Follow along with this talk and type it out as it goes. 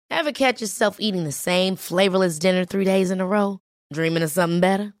Ever catch yourself eating the same flavorless dinner 3 days in a row? Dreaming of something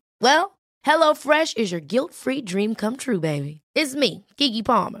better? Well, HelloFresh is your guilt-free dream come true, baby. It's me, Keke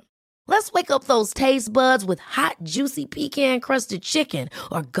Palmer. Let's wake up those taste buds with hot, juicy pecan-crusted chicken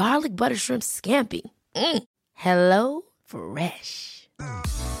or garlic butter shrimp scampi. Hello Fresh.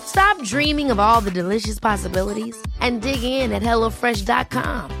 Stop dreaming of all the delicious possibilities and dig in at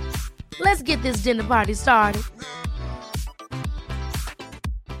HelloFresh.com. Let's get this dinner party started.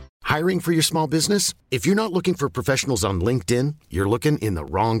 Hiring for your small business? If you're not looking for professionals on LinkedIn, you're looking in the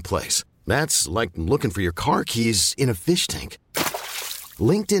wrong place. That's like looking for your car keys in a fish tank.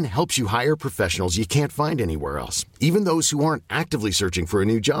 LinkedIn helps you hire professionals you can't find anywhere else, even those who aren't actively searching for a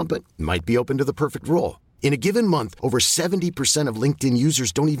new job but might be open to the perfect role. In a given month, over 70% of LinkedIn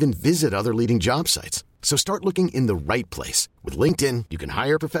users don't even visit other leading job sites. So start looking in the right place. With LinkedIn, you can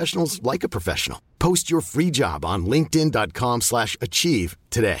hire professionals like a professional. Post your free job on linkedin.com/achieve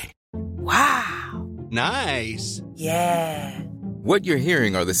today. Wow. Nice. Yeah. What you're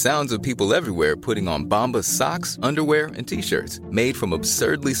hearing are the sounds of people everywhere putting on Bombas socks, underwear, and T-shirts made from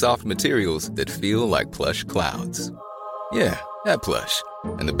absurdly soft materials that feel like plush clouds. Yeah, that plush.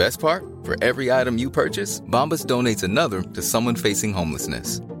 And the best part? For every item you purchase, Bombas donates another to someone facing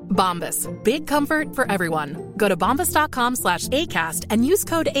homelessness. Bombas. Big comfort for everyone. Go to bombas.com/ACAST and use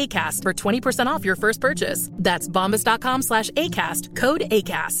code ACAST for 20% off your first purchase. That's bombas.com/ACAST. Code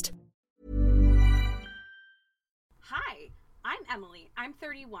ACAST. Hi, I'm Emily. I'm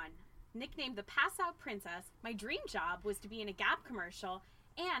 31. Nicknamed the Pass Out Princess, my dream job was to be in a Gap commercial,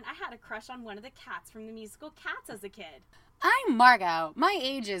 and I had a crush on one of the cats from the musical Cats as a kid. I'm Margot. My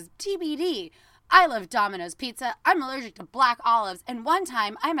age is TBD. I love Domino's Pizza. I'm allergic to black olives. And one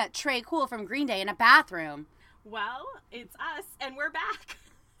time I met Trey Cool from Green Day in a bathroom. Well, it's us, and we're back.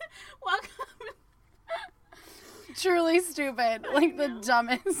 Welcome. Truly stupid. Like the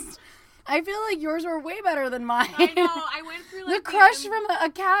dumbest. I feel like yours were way better than mine. I know. I went through like the crush from a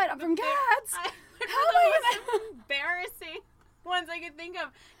cat from Cats. How the most embarrassing ones I could think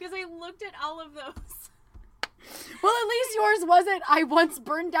of because I looked at all of those. Well, at least yours wasn't, I once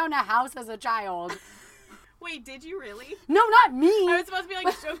burned down a house as a child. Wait, did you really? No, not me. I was supposed to be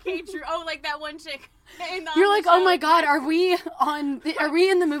like, okay, true. Oh, like that one chick. You're like, oh my God, are we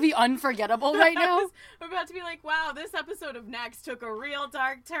in the movie Unforgettable right now? I'm about to be like, wow, this episode of Next took a real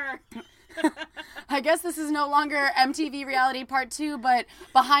dark turn. I guess this is no longer MTV Reality Part 2, but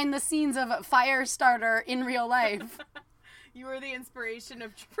behind the scenes of Firestarter in real life. You were the inspiration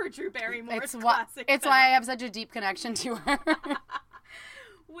for Drew Barrymore's classic. It's why I have such a deep connection to her.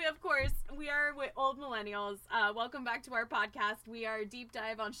 We are with old millennials. Welcome back to our podcast. We are a deep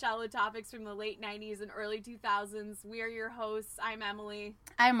dive on shallow topics from the late 90s and early 2000s. We are your hosts. I'm Emily.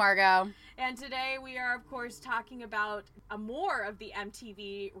 I'm Margot. And today we are, of course, talking about more of the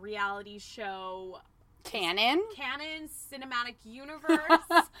MTV reality show Canon cinematic universe.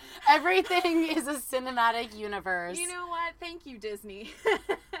 Everything is a cinematic universe. You know what? Thank you, Disney.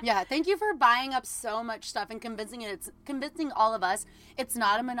 Yeah, thank you for buying up so much stuff and convincing all of us it's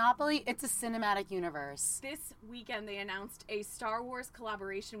not a monopoly, it's a cinematic universe. This weekend they announced a Star Wars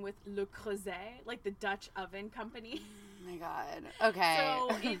collaboration with Le Creuset, like the Dutch oven company. Oh my God. Okay. So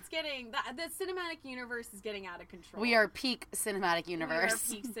it's getting, the cinematic universe is getting out of control. We are peak cinematic universe.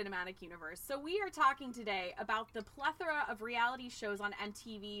 So we are talking today about the plethora of reality shows on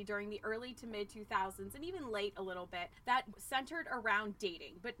MTV during the early to mid 2000s and even late a little bit that centered around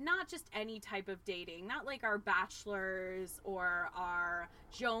dating, but not just any type of dating, not like our Bachelors or our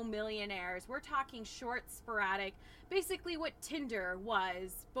Joe Millionaires. We're talking short, sporadic, basically what Tinder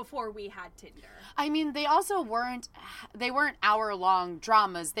was before we had Tinder. I mean, they also weren't hour-long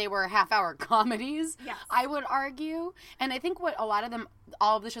dramas. They were half-hour comedies, yes. I would argue. And I think what all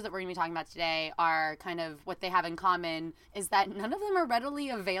of the shows that we're going to be talking about today are kind of what they have in common is that none of them are readily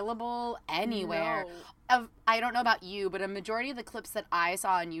available anywhere. No. I don't know about you, but a majority of the clips that I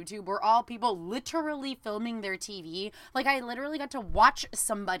saw on YouTube were all people literally filming their TV. Like, I literally got to watch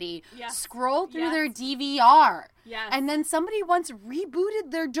somebody scroll through their DVR. Yes. And then somebody once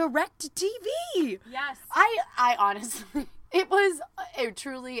rebooted their direct TV. Yes. I honestly, it was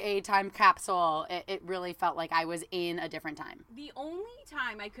truly a time capsule. It really felt like I was in a different time. The only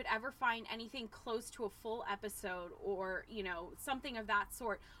time I could ever find anything close to a full episode or, something of that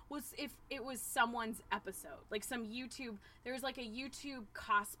sort was if it was someone's episode. Like there was like a YouTube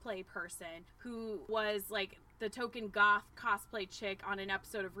cosplay person who was like the token goth cosplay chick on an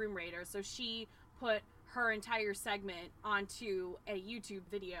episode of Room Raiders. So she put her entire segment onto a YouTube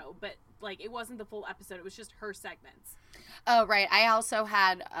video, but like it wasn't the full episode, it was just her segments. Oh, right. I also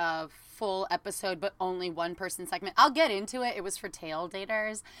had a full episode, but only one person segment. I'll get into it. It was for Tail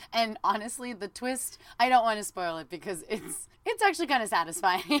Daters. And honestly, the twist, I don't want to spoil it because it's actually kind of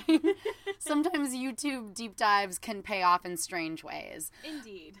satisfying. Sometimes YouTube deep dives can pay off in strange ways.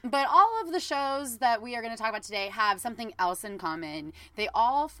 Indeed. But all of the shows that we are going to talk about today have something else in common. They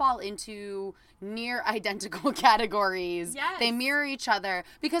all fall into near identical categories. Yes. They mirror each other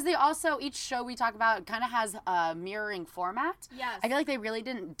because they also, each show we talk about kind of has a mirroring format. Yes. I feel like they really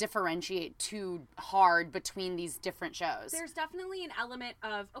didn't differentiate too hard between these different shows. There's definitely an element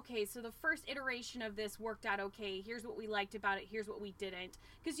of, okay, so the first iteration of this worked out okay, here's what we liked about it, here's what we didn't.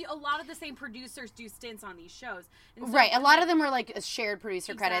 Because a lot of the same producers do stints on these shows. And so right, a lot of them were like shared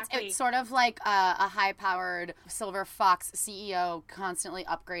producer credits. Exactly. It's sort of like a high-powered Silver Fox CEO constantly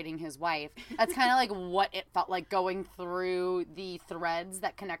upgrading his wife. That's kind of like what it felt like going through the threads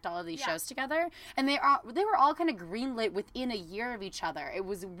that connect all of these shows together. And they were all kind of greenlit within a year of each other. It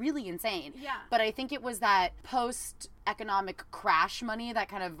was really insane. Yeah. But I think it was that post-economic crash money that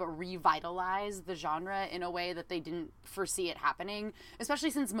kind of revitalized the genre in a way that they didn't foresee it happening, especially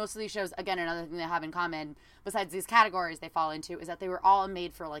since most of these shows, again, another thing they have in common, besides these categories they fall into, is that they were all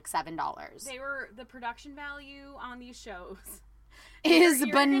made for like $7. The production value on these shows is you're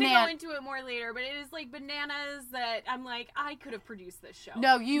banana. We're gonna go into it more later, but it is like bananas that I'm like, I could have produced this show.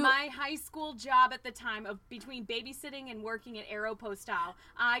 No, my high school job at the time of between babysitting and working at Aeropostale,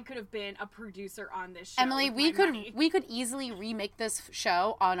 I could have been a producer on this show. Emily, we could easily remake this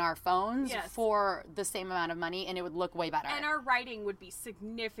show on our phones for the same amount of money, and it would look way better. And our writing would be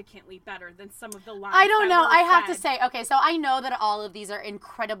significantly better than some of the lines. I don't know. I have said. to say, okay, so I know that all of these are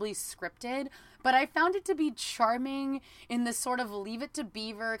incredibly scripted, but I found it to be charming in this sort of Leave It to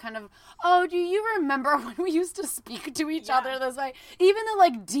Beaver kind of, oh, do you remember when we used to speak to each other this way? Even the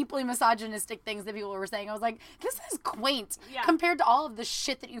like deeply misogynistic things that people were saying, I was like, this is quaint compared to all of the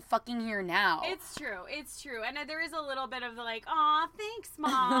shit that you fucking hear now. It's true. And there is a little bit of like, aw, thanks,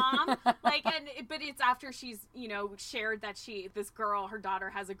 Mom. But it's after she's, shared that this girl, her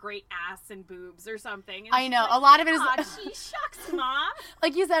daughter has a great ass and boobs or something. And I know. like, a lot of it is. Gee, shucks, Mom.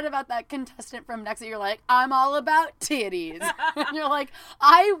 Like you said about that contestant from Next, you're like, I'm all about titties. And you're like,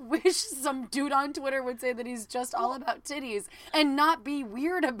 I wish some dude on Twitter would say that he's just all about titties and not be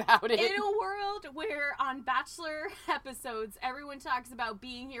weird about it. In a world where on Bachelor episodes, everyone talks about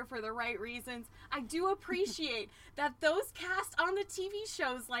being here for the right reasons, I do appreciate that those cast on the TV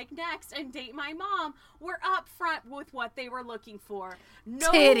shows like Next and Date My Mom were up front with what they were looking for.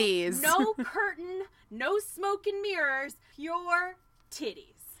 No titties. No curtain, no smoke and mirrors, pure titties.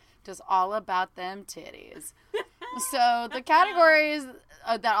 Just all about them titties. So the categories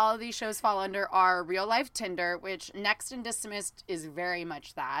that all of these shows fall under are real life Tinder, which Next and Dismissed is very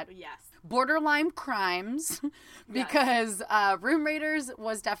much that. Yes. Borderline crimes, because Room Raiders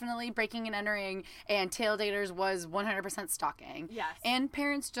was definitely breaking and entering, and Tail Daters was 100% stalking. Yes. And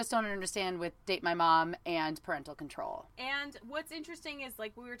Parents Just Don't Understand with Date My Mom and Parental Control. And what's interesting is,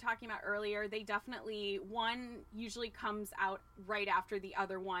 like we were talking about earlier, they definitely, one usually comes out right after the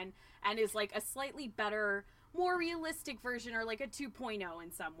other one and is like a slightly better, more realistic version, or like a 2.0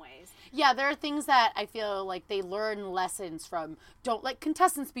 in some ways. Yeah, there are things that I feel like they learn lessons from. Don't let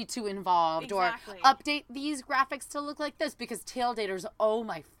contestants be too involved, or update these graphics to look like this, because Tail Daters, oh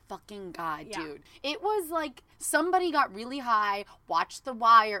my fucking God, dude. It was like somebody got really high, watched The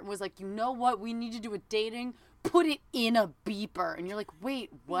Wire, and was like, you know what, we need to do a dating, put it in a beeper. And you're like,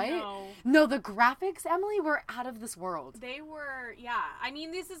 wait, what? No, the graphics, Emily, were out of this world. They were, I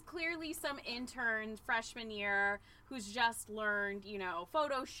mean, this is clearly some intern freshman year who's just learned,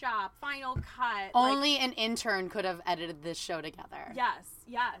 Photoshop, Final Cut. Only an intern could have edited this show together.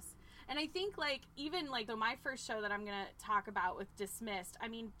 Yes. And I think, even my first show that I'm going to talk about with Dismissed, I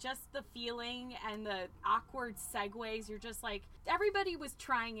mean, just the feeling and the awkward segues, you're just like, everybody was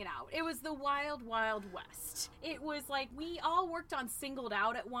trying it out. It was the wild, wild west. It was like, we all worked on Singled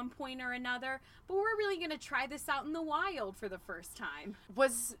Out at one point or another, but we're really going to try this out in the wild for the first time.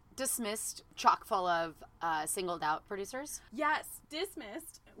 Was Dismissed chock full of Singled Out producers? Yes,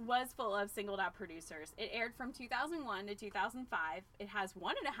 Dismissed was full of Singled Out producers. It aired from 2001 to 2005. It has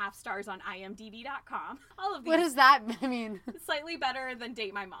 1.5 stars on IMDb.com. All of these. What does that mean? Slightly better than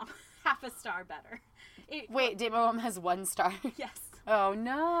Date My Mom. Half a star better. Wait, Date My Mom has 1 star? Yes. Oh,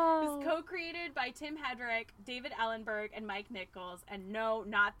 no. It was co-created by Tim Hedrick, David Ellenberg, and Mike Nichols. And no,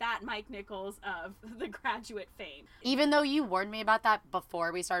 not that Mike Nichols of The Graduate fame. Even though you warned me about that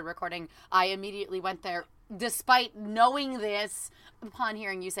before we started recording, I immediately went there, despite knowing this, upon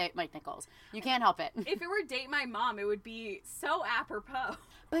hearing you say Mike Nichols. You can't help it. If it were Date My Mom, it would be so apropos.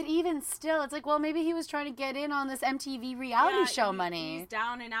 But even still, it's like, well, maybe he was trying to get in on this MTV reality show money. He's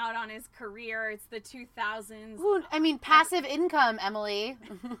down and out on his career. It's the 2000s. Ooh, I mean, passive income, Emily.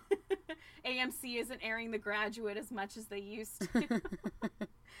 AMC isn't airing The Graduate as much as they used to.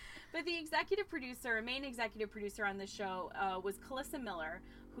 But the main executive producer on the show was Calissa Miller,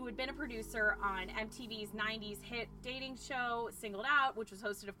 who had been a producer on MTV's 90s hit dating show Singled Out, which was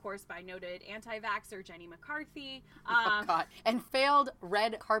hosted, of course, by noted anti-vaxxer Jenny McCarthy. Oh, God. And failed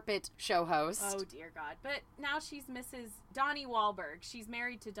red carpet show host. Oh, dear God. But now she's Mrs. Donnie Wahlberg. She's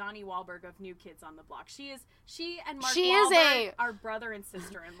married to Donnie Wahlberg of New Kids on the Block. She and Mark Wahlberg are brother and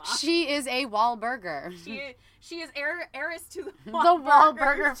sister-in-law. She is a Wahlburger. She is heiress to the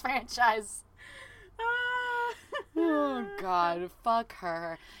Wahlburger franchise. Oh, God. Fuck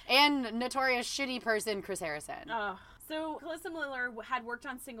her. And notorious shitty person, Chris Harrison. So Calissa Miller had worked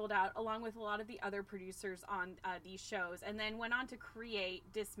on Singled Out along with a lot of the other producers on these shows, and then went on to create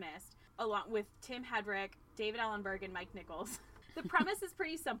Dismissed along with Tim Hedrick, David Ellenberg, and Mike Nichols. The premise is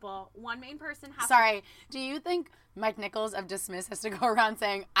pretty simple. One main person has do you think Mike Nichols of Dismissed has to go around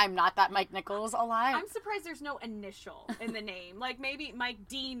saying, I'm not that Mike Nichols alive? I'm surprised there's no initial in the name. Like, maybe Mike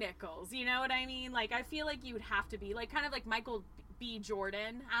D. Nichols, you know what I mean? Like, I feel like you would have to be, like, kind of like Michael B.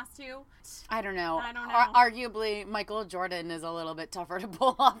 Jordan has to. I don't know. Arguably, Michael Jordan is a little bit tougher to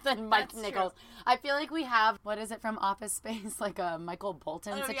pull off than Mike Nichols. True. I feel like we have, what is it from Office Space? Like a Michael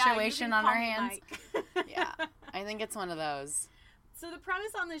Bolton situation on our hands. Yeah, I think it's one of those. So the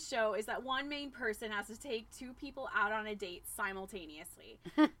premise on this show is that one main person has to take two people out on a date simultaneously.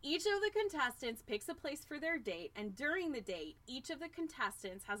 Each of the contestants picks a place for their date, and during the date, each of the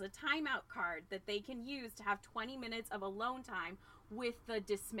contestants has a timeout card that they can use to have 20 minutes of alone time with the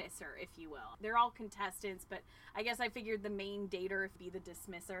dismisser, if you will. They're all contestants, but I guess I figured the main dater would be the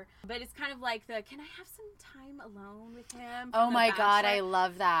dismisser. But it's kind of like the, can I have some time alone with him? Oh my God, I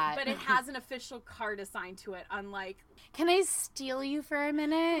love that. But it has an official card assigned to it, unlike... Can I steal you for a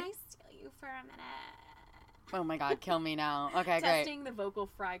minute? Can I steal you for a minute? Oh my God, kill me now. Okay, great. Testing the vocal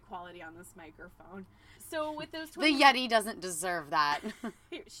fry quality on this microphone. So with those... The Yeti doesn't deserve that.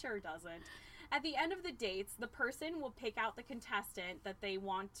 It sure doesn't. At the end of the dates, the person will pick out the contestant that they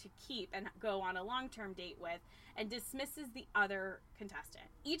want to keep and go on a long-term date with and dismisses the other contestant.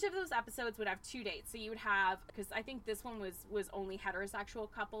 Each of those episodes would have 2 dates. So you would have, because I think this one was only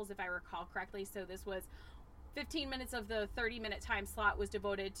heterosexual couples, if I recall correctly. So this was 15 minutes of the 30-minute time slot was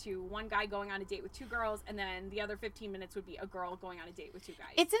devoted to one guy going on a date with 2 girls, and then the other 15 minutes would be a girl going on a date with 2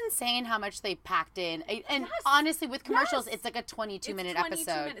 guys. It's insane how much they packed in. And honestly, with commercials, it's like a 22-minute episode.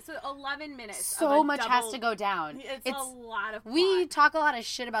 22 minutes, so 11 minutes. So much has to go down. It's a lot of plot. We talk a lot of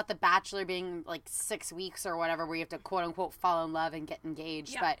shit about The Bachelor being like 6 weeks or whatever, where you have to quote-unquote fall in love and get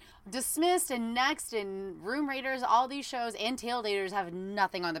engaged. Yeah. But Dismissed and Next and Room Raiders, all these shows and Tail Daters have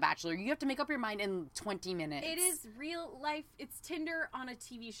nothing on The Bachelor. You have to make up your mind in 20 minutes. It is real life. It's Tinder on a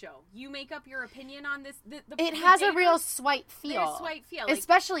TV show. You make up your opinion on this. It has a real swipe feel. Like,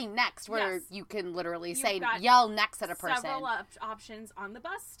 especially Next, where you can literally yell Next at a person. Several options on the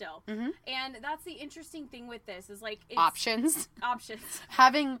bus still. Mm-hmm. And that's the interesting thing with this is like... Options. Options.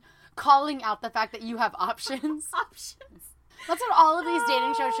 Calling out the fact that you have options. Options. That's what all of these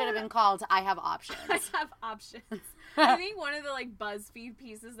dating shows should have been called. I have options. I have options. I think one of the like BuzzFeed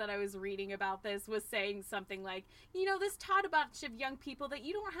pieces that I was reading about this was saying something like, you know, this taught a bunch of young people that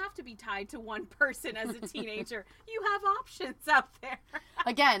you don't have to be tied to one person as a teenager. You have options out there.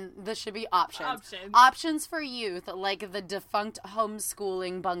 Again, this should be options. Options for youth, like the defunct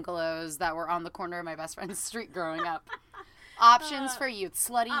homeschooling bungalows that were on the corner of my best friend's street growing up. Options for youth,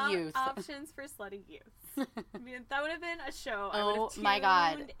 slutty youth. Options for slutty youth. I mean, that would have been a show. Oh my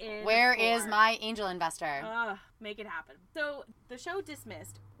God. Where is my angel investor? Make it happen. So the show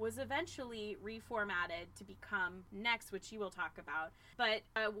Dismissed was eventually reformatted to become Next, which you will talk about. But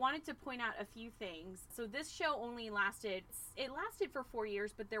I wanted to point out a few things. So this show only lasted for 4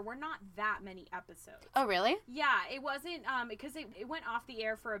 years, but there were not that many episodes. Oh, really? Yeah, it wasn't, because it went off the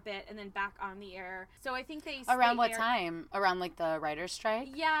air for a bit and then back on the air. So I think they... Around what time? Around, like, the writer's strike?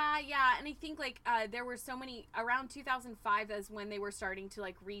 Yeah. And I think, like, there were so many... Around 2005 is when they were starting to,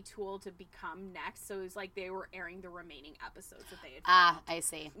 like, retool to become Next. So it was like they were airing the remaining episodes that they had filmed. I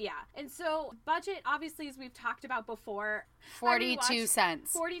see. Yeah. And so, budget, obviously, as we've talked about before... 42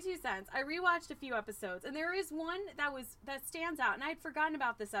 cents. 42 cents. I rewatched a few episodes, and there is one that stands out, and I had forgotten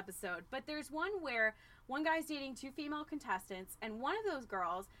about this episode, but there's one where one guy's dating 2 female contestants, and one of those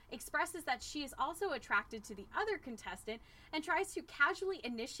girls expresses that she is also attracted to the other contestant and tries to casually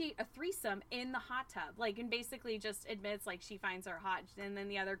initiate a threesome in the hot tub, like, and basically just admits, like, she finds her hot, and then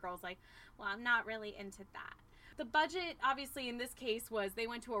the other girl's like, well, I'm not really into that. the budget, obviously, in this case was they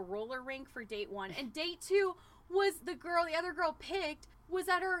went to a roller rink for date 1. And date 2 was the other girl picked, was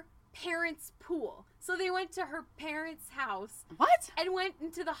at her parents' pool. So they went to her parents' house. What? And went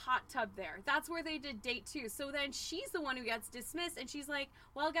into the hot tub there. That's where they did date 2. So then she's the one who gets dismissed. And she's like,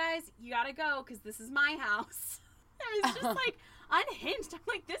 well, guys, you gotta go because this is my house. It was just like unhinged. I'm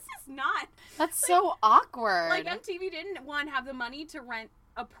like, this is not. That's like, so awkward. Like MTV didn't have the money to rent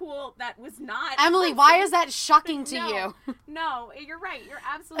a pool that was not. Emily, why is that shocking to you? No, you're right. You're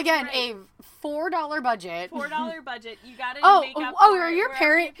absolutely right. Again, a $4 budget. $4 budget. You gotta make up for it. Your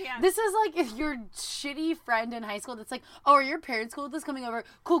parent. This is like if your shitty friend in high school that's like, oh, are your parents cool with this coming over?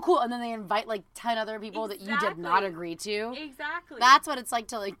 Cool. And then they invite like 10 other people that you did not agree to. Exactly. That's what it's like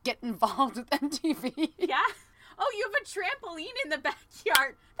to like get involved with MTV. Yeah. Oh, you have a trampoline in the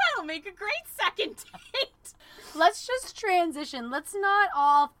backyard. That'll make a great second date. Let's just transition. Let's not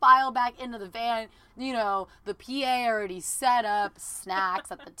all file back into the van. You know, the PA already set up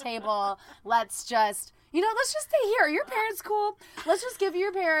snacks at the table. Let's just stay here. Are your parents cool? Let's just give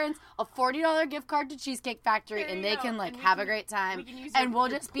your parents a $40 gift card to Cheesecake Factory and they can have a great time. And we'll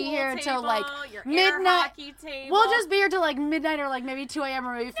just be here until like midnight. We'll just be here till like midnight or like maybe 2 a.m.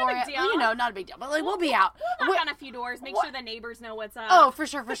 or maybe 4 a.m. You know, not a big deal. But like we'll be out. We'll knock on a few doors, make sure the neighbors know what's up. Oh, for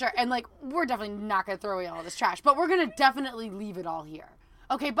sure. And like we're definitely not going to throw away all this trash, but we're going to definitely leave it all here.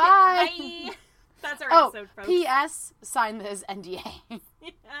 Okay, bye. Bye. That's our episode, folks. P.S. Sign this NDA. Yeah.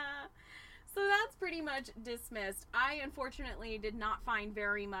 So that's pretty much dismissed. I unfortunately did not find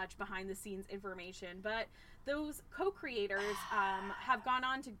very much behind the scenes information, but those co-creators have gone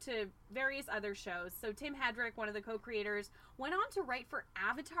on to various other shows. So Tim Hedrick, one of the co-creators, went on to write for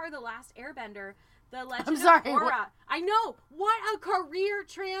Avatar: The Last Airbender, The Legend of Korra. What? I know. What a career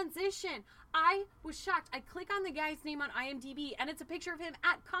transition. I was shocked. I click on the guy's name on IMDb, and it's a picture of him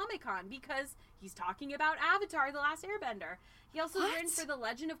at Comic-Con because he's talking about Avatar: The Last Airbender. He also written for The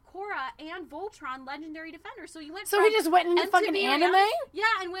Legend of Korra and Voltron: Legendary Defender. So he went. So he just went into fucking anime? Yeah,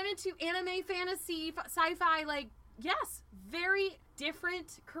 and went into anime, fantasy, sci-fi. Like, yes, very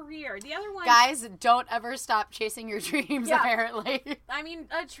different career. The other one. Guys, don't ever stop chasing your dreams. Yeah. Apparently. I mean,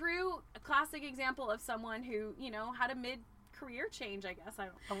 a true classic example of someone who had a mid-career change. I guess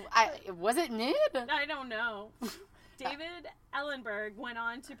was it mid? I don't know. David Ellenberg went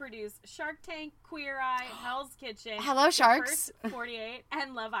on to produce Shark Tank, Queer Eye, Hell's Kitchen, Hello Sharks, First 48,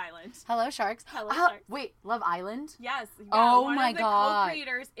 and Love Island. Hello Sharks. Hello Sharks. Wait, Love Island? Yes. Yeah, oh one my of the God.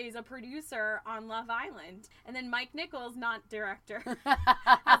 co-creators is a producer on Love Island. And then Mike Nichols, not director,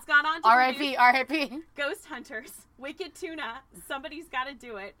 has gone on to R.I.P. Ghost Hunters, Wicked Tuna, Somebody's Gotta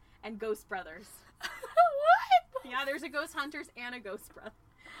Do It, and Ghost Brothers. What? Yeah, there's a Ghost Hunters and a Ghost Brothers.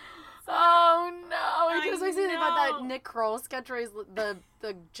 Oh no! It just makes me think about that Nick Kroll sketch where he's the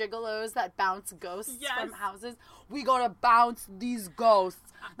gigolos that bounce ghosts from houses. We gotta bounce these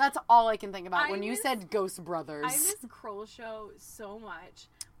ghosts. That's all I can think about when you said Ghost Brothers. I miss Kroll show so much.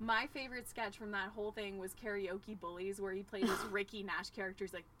 My favorite sketch from that whole thing was Karaoke Bullies, where he played this Ricky Nash character.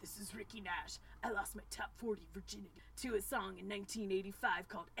 He's like, "This is Ricky Nash. I lost my top 40 virginity to a song in 1985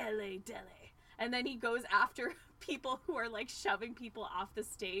 called L.A. Dele." And then he goes after people who are like shoving people off the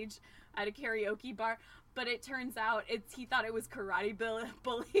stage at a karaoke bar. But it turns out he thought it was karate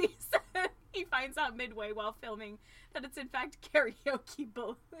bullies. He finds out midway while filming that it's in fact karaoke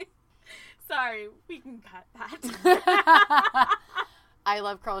bullies. Sorry, we can cut that. I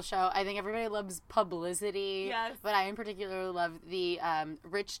love Kroll Show. I think everybody loves publicity. Yes. But I in particular love the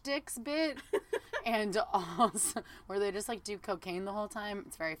Rich Dicks bit. And also where they just like do cocaine the whole time.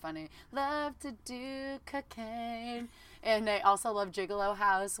 It's very funny. Love to do cocaine. And I also love Gigolo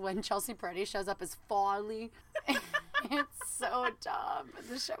House when Chelsea Peretti shows up as Farley. It's so dumb.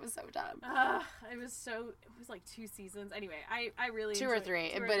 The show was so dumb. It was like 2 seasons. Anyway, I really two or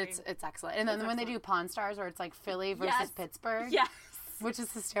three, but it's excellent. And then when they do Pawn Stars where it's like Philly versus Pittsburgh. Yes. Which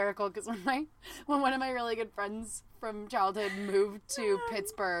is hysterical because when one of my really good friends from childhood moved to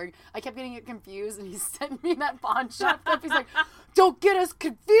Pittsburgh, I kept getting it confused, and he sent me that pawn shop clip. He's like, "Don't get us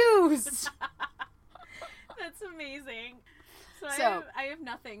confused." That's amazing. So I have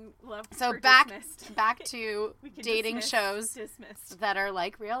nothing left. So for back dismissed. to dating shows that are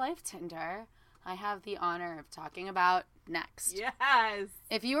like real life Tinder. I have the honor of talking about next. Yes.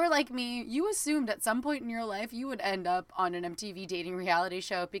 If you were like me, you assumed at some point in your life you would end up on an MTV dating reality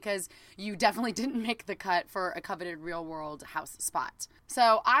show because you definitely didn't make the cut for a coveted Real World house spot.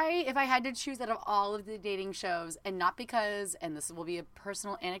 So if I had to choose out of all of the dating shows, and not because, and this will be a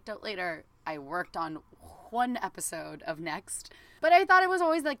personal anecdote later, I worked on one episode of Next. But I thought it was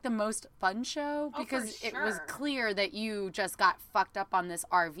always like the most fun show because it was clear that you just got fucked up on this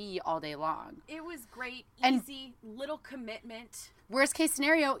RV all day long. It was great, easy, little commitment. Worst case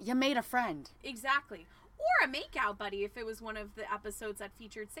scenario, you made a friend. Exactly. Or a makeout buddy if it was one of the episodes that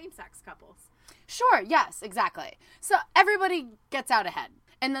featured same-sex couples. Sure, yes, exactly. So everybody gets out ahead.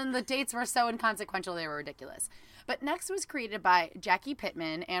 And then the dates were so inconsequential they were ridiculous. But Next was created by Jackie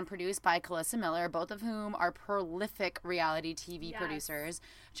Pittman and produced by Calissa Miller, both of whom are prolific reality TV producers.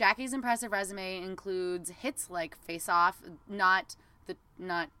 Jackie's impressive resume includes hits like Face Off,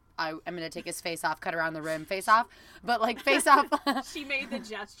 I'm going to take his face off, cut around the rim, Face Off, but like Face Off. She made the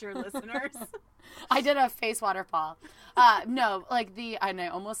gesture, listeners. I did a face waterfall. No, like and I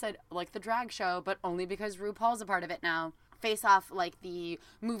almost said like the drag show, but only because RuPaul's a part of it now. Face Off, like the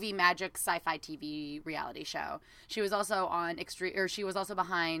movie magic sci-fi TV reality show. She was also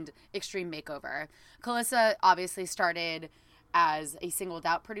behind Extreme Makeover. Calissa obviously started as a singled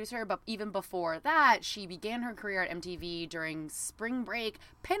out producer, but even before that, she began her career at MTV during Spring Break,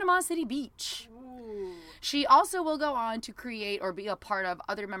 Panama City Beach. Ooh. She also will go on to create or be a part of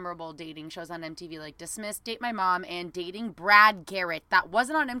other memorable dating shows on MTV like Dismissed, Date My Mom, and Dating Brad Garrett. That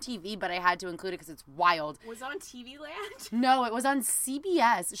wasn't on MTV, but I had to include it because it's wild. Was it on TV Land? No, it was on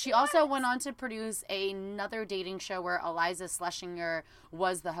CBS. She also went on to produce another dating show where Eliza Schlesinger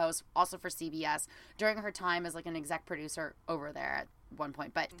was the host, also for CBS, during her time as like an exec producer over there at one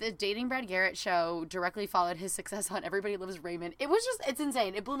point. But the Dating Brad Garrett show directly followed his success on Everybody Loves Raymond. It's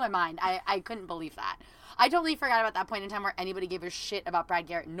insane. It blew my mind. I couldn't believe that. I totally forgot about that point in time where anybody gave a shit about Brad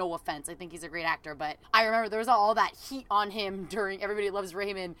Garrett. No offense. I think he's a great actor, but I remember there was all that heat on him during Everybody Loves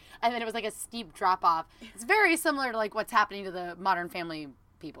Raymond, and then it was like a steep drop off. It's very similar to like what's happening to the Modern Family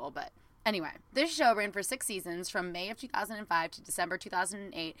people, but anyway, this show ran for 6 seasons from May of 2005 to December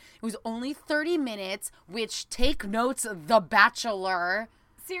 2008. It was only 30 minutes, which, take notes, The Bachelor.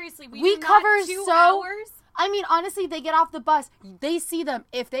 Seriously, we cover 2 hours? I mean, honestly, they get off the bus. They see them.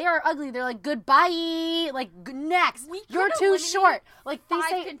 If they are ugly, they're like, goodbye. Like, next. You're too short. Like, they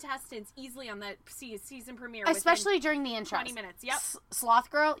 5 contestants easily on the season premiere. Especially during the intro. 20 minutes, yep. Sloth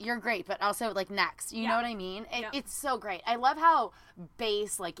Girl, you're great, but also, like, next. You know what I mean? It's so great. I love how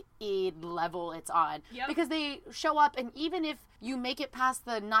base, like, id level it's on. Yep. Because they show up, and even if you make it past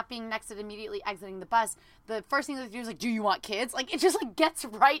the not being next and immediately exiting the bus, the first thing they do is, like, do you want kids? Like, it just, like, gets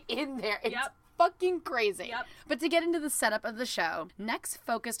right in there. It's fucking crazy. Yep. But to get into the setup of the show, Next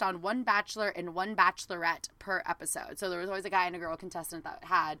focused on one bachelor and one bachelorette per episode. So there was always a guy and a girl contestant that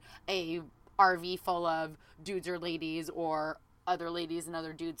had a RV full of dudes or ladies or other ladies and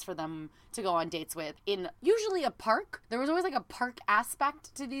other dudes for them to go on dates with in usually a park. There was always like a park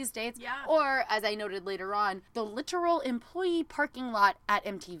aspect to these dates. Yeah. Or, as I noted later on, the literal employee parking lot at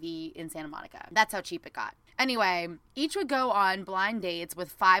MTV in Santa Monica. That's how cheap it got. Anyway, each would go on blind dates with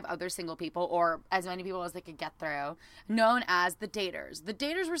 5 other single people, or as many people as they could get through, known as the daters. The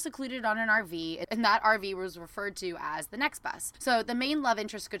daters were secluded on an RV, and that RV was referred to as the next bus. So the main love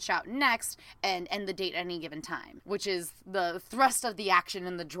interest could shout next and end the date at any given time, which is the thrust of the action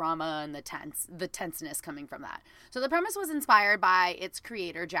and the drama and the tenseness coming from that. So the premise was inspired by its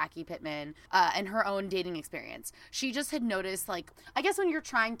creator, Jackie Pittman, and her own dating experience. She just had noticed, like, I guess when you're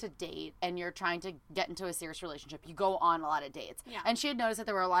trying to date and you're trying to get into a serious relationship, you go on a lot of dates. Yeah. And she had noticed that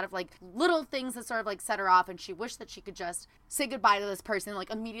there were a lot of like little things that sort of like set her off, and she wished that she could just say goodbye to this person, like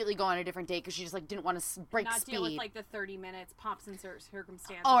immediately go on a different date because she just like didn't want to break speed. Not deal with like the 30 minutes pops and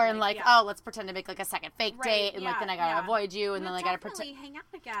circumstances. Or and oh, let's pretend to make like a second fake date, and like then I gotta avoid you, and then I gotta pretend. Hang out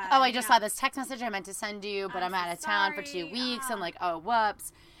again. Oh, I just saw this text message I meant to send you, but I'm out of town for 2 weeks, and like, oh,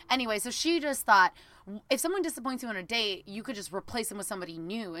 whoops. Anyway, so she just thought, if someone disappoints you on a date, you could just replace them with somebody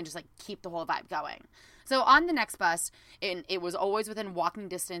new and just like keep the whole vibe going. So on the next bus, and it was always within walking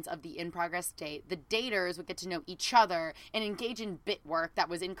distance of the in-progress date, the daters would get to know each other and engage in bit work that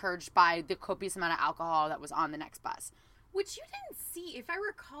was encouraged by the copious amount of alcohol that was on the next bus. Which you didn't see, if I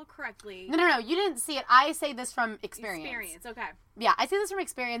recall correctly. No, you didn't see it. I say this from experience. Experience, okay. Yeah, I say this from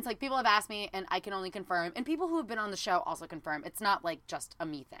experience. Like, people have asked me, and I can only confirm. And people who have been on the show also confirm. It's not, like, just a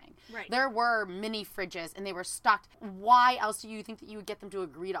me thing. Right. There were mini fridges, and they were stocked. Why else do you think that you would get them to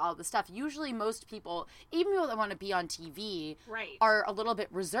agree to all this stuff? Usually most people, even people that want to be on TV, are a little bit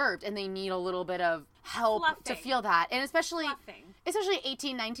reserved, and they need a little bit of help to feel that. And especially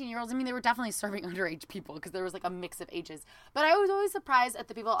 18, 19-year-olds. I mean, they were definitely serving underage people because there was, like, a mix of ages. But I was always surprised at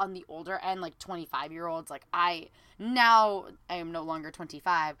the people on the older end, like 25-years-olds. Like, I am no longer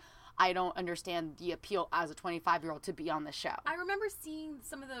 25. I don't understand the appeal as a 25-year-old to be on the show. I remember seeing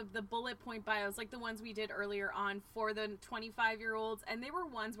some of the bullet point bios, like the ones we did earlier on for the 25-year-olds, and they were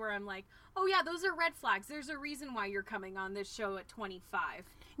ones where I'm like, oh yeah, those are red flags. There's a reason why you're coming on this show at 25.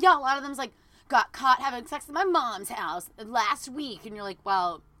 Yeah, a lot of them's like, got caught having sex at my mom's house last week, and you're like,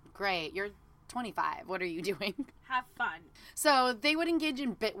 well, great, you're 25. What are you doing? Have fun. So they would engage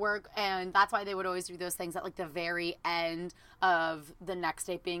in bit work, and that's why they would always do those things at like the very end of the next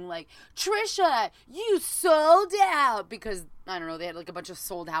date, being like, Trisha, you sold out, because I don't know, they had like a bunch of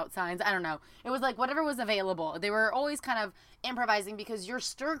sold out signs. I don't know. It was like whatever was available. They were always kind of improvising, because you're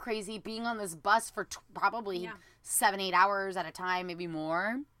stir crazy being on this bus for probably 7-8 hours at a time, maybe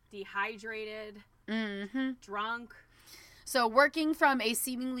more. Dehydrated. Drunk. So working from a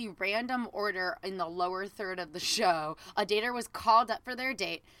seemingly random order in the lower third of the show, a dater was called up for their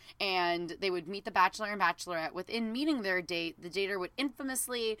date, and they would meet the bachelor and bachelorette. Within meeting their date, the dater would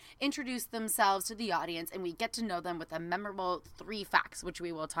infamously introduce themselves to the audience, and we get to know them with a memorable 3 facts, which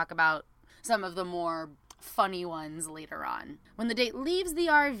we will talk about some of the more funny ones later on. When the date leaves the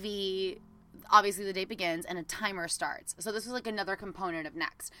RV, obviously the date begins and a timer starts. So this was like another component of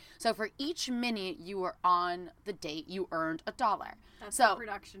Next. So for each minute you were on the date, you earned $1. That's the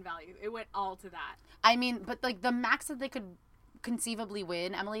production value. It went all to that. I mean, but like the max that they could conceivably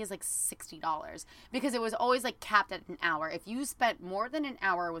win, Emily, is like $60, because it was always like capped at an hour. If you spent more than an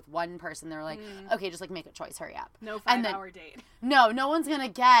hour with one person, they're like, okay, just like make a choice, hurry up. No 5-hour date. No one's gonna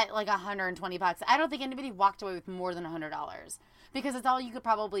get like $120. I don't think anybody walked away with more than $100. Because it's all you could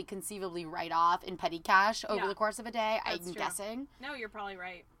probably conceivably write off in petty cash over the course of a day, I'm guessing. No, you're probably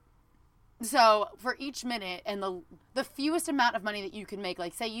right. So for each minute, and the fewest amount of money that you could make,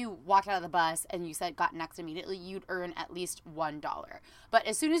 like say you walked out of the bus and you said got Next immediately, you'd earn at least $1. But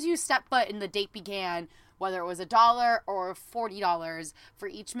as soon as you stepped foot and the date began, whether it was $1 or $40, for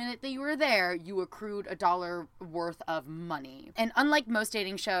each minute that you were there, you accrued $1 worth of money. And unlike most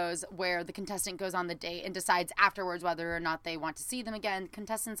dating shows where the contestant goes on the date and decides afterwards whether or not they want to see them again,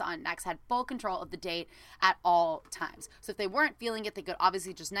 contestants on Next had full control of the date at all times. So if they weren't feeling it, they could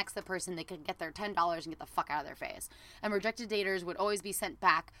obviously just next the person, they could get their $10 and get the fuck out of their face. And rejected daters would always be sent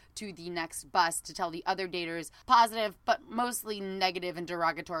back to the next bus to tell the other daters positive, but mostly negative and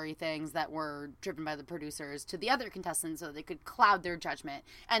derogatory things that were driven by the producers to the other contestants, so they could cloud their judgment,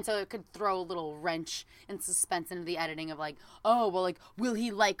 and so it could throw a little wrench and suspense into the editing of like, oh, well, like, will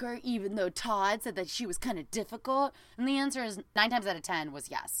he like her even though Todd said that she was kind of difficult? And the answer is 9 times out of 10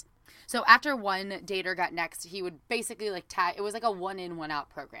 was yes. So after one dater got Next, he would basically like tag. It was like a 1-in, 1-out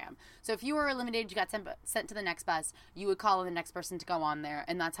program. So if you were eliminated, you got sent to the next bus, you would call on the next person to go on there,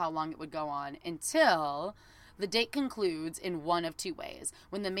 and that's how long it would go on until the date concludes in one of 2 ways.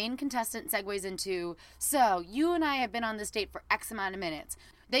 When the main contestant segues into, so you and I have been on this date for X amount of minutes.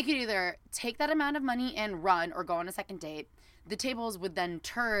 They could either take that amount of money and run or go on a second date. The tables would then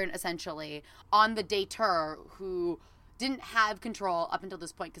turn essentially on the dater who didn't have control up until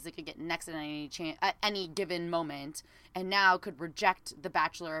this point because they could get Next at any given moment, and now could reject the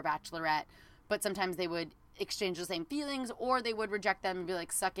bachelor or bachelorette, but sometimes they would exchange the same feelings, or they would reject them and be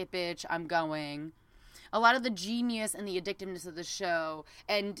like, suck it, bitch, I'm going. A lot of the genius and the addictiveness of the show,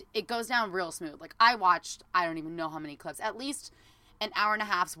 and it goes down real smooth. Like, I watched, I don't even know how many clips, at least an hour and a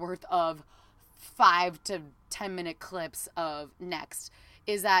half's worth of 5 to 10 minute clips of Next,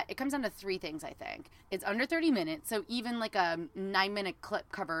 is that it comes down to 3 things, I think. It's under 30 minutes, so even like a 9-minute clip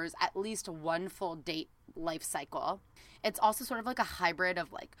covers at least one full date life cycle. It's also sort of like a hybrid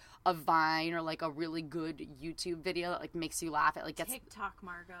of like a Vine or like a really good YouTube video that like makes you laugh. It like gets TikTok,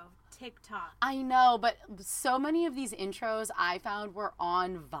 Margot. TikTok. I know, but so many of these intros I found were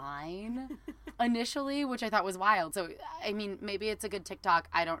on Vine initially, which I thought was wild. So, I mean, maybe it's a good TikTok.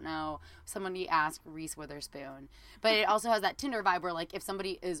 I don't know. Somebody asked Reese Witherspoon. But it also has that Tinder vibe where, like, if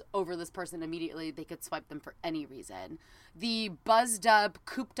somebody is over this person immediately, they could swipe them for any reason. The buzzed up,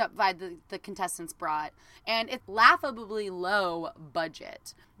 cooped up vibe the contestants brought. And it's laughably low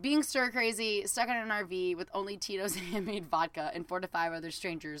budget. Being stir crazy, stuck in an RV with only Tito's handmade vodka and 4 to 5 other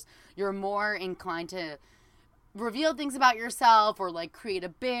strangers, you're more inclined to reveal things about yourself or like create a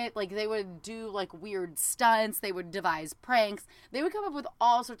bit. Like they would do like weird stunts, they would devise pranks, they would come up with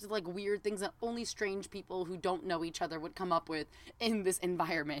all sorts of like weird things that only strange people who don't know each other would come up with in this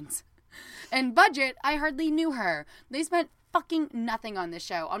environment. And budget, I hardly knew her. They spent fucking nothing on this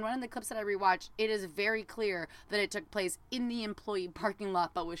show. On one of the clips that I rewatched, it is very clear that it took place in the employee parking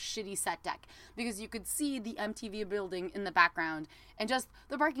lot, but with shitty set deck, because you could see the MTV building in the background and just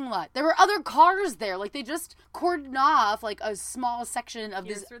the parking lot. There were other cars there. Like, they just cordoned off like a small section of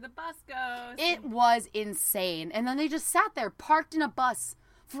Here's where the bus goes. It was insane. And then they just sat there parked in a bus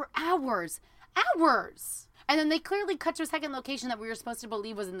for hours. Hours! And then they clearly cut to a second location that we were supposed to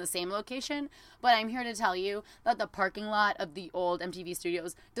believe was in the same location. But I'm here to tell you that the parking lot of the old MTV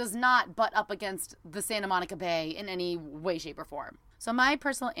Studios does not butt up against the Santa Monica Bay in any way, shape, or form. So my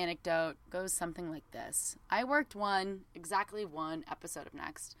personal anecdote goes something like this. I worked exactly one episode of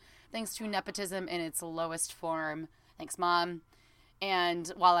Next, thanks to nepotism in its lowest form. Thanks, Mom.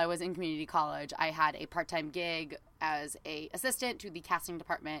 And while I was in community college, I had a part-time gig as a assistant to the casting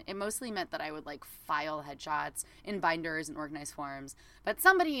department. It mostly meant that I would like file headshots in binders and organize forms. But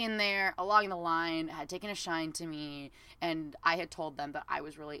somebody in there along the line had taken a shine to me, and I had told them that I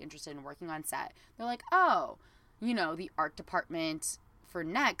was really interested in working on set. They're like, oh, you know, the art department for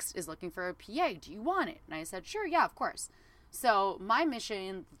Next is looking for a PA. Do you want it? And I said, sure, yeah, of course. So my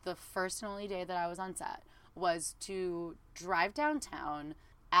mission, the first and only day that I was on set, was to drive downtown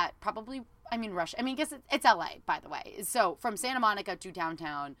at probably, rush. I guess it's LA, by the way. So from Santa Monica to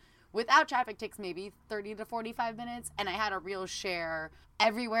downtown, without traffic, takes maybe 30 to 45 minutes. And I had a real share.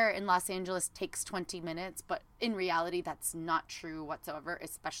 Everywhere in Los Angeles takes 20 minutes. But in reality, that's not true whatsoever,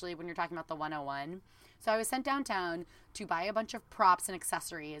 especially when you're talking about the 101. So I was sent downtown to buy a bunch of props and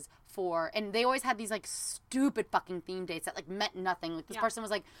accessories and they always had these like stupid fucking theme dates that like meant nothing. Like this person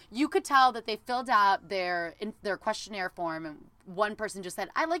was like, you could tell that they filled out their questionnaire form, and one person just said,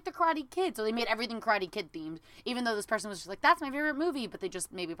 I like the Karate Kid. So they made everything Karate Kid themed, even though this person was just like, that's my favorite movie, but they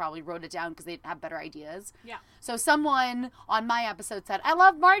just maybe probably wrote it down because they have better ideas. Yeah. So someone on my episode said, I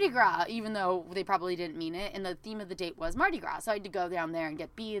love Mardi Gras, even though they probably didn't mean it. And the theme of the date was Mardi Gras. So I had to go down there and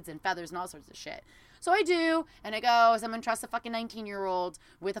get beads and feathers and all sorts of shit. So I do, and I go, someone trusts a fucking 19-year-old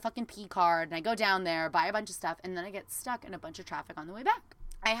with a fucking P card, and I go down there, buy a bunch of stuff, and then I get stuck in a bunch of traffic on the way back.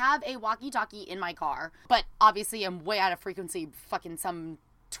 I have a walkie-talkie in my car, but obviously I'm way out of frequency, fucking some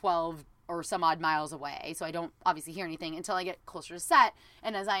 12 or some odd miles away, so I don't obviously hear anything until I get closer to set,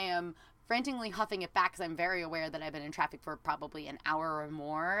 and as I am frantically huffing it back because I'm very aware that I've been in traffic for probably an hour or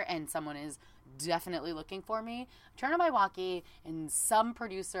more, and someone is definitely looking for me, turn on my walkie, and some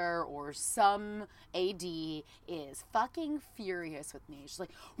producer or some AD is fucking furious with me. She's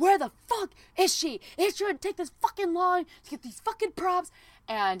like, where the fuck is she? It should take this fucking long to get these fucking props.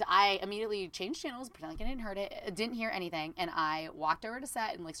 And I immediately changed channels, pretend like I didn't hear anything, and I walked over to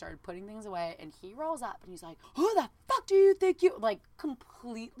set and like started putting things away, and he rolls up and he's like, who the fuck do you think you, like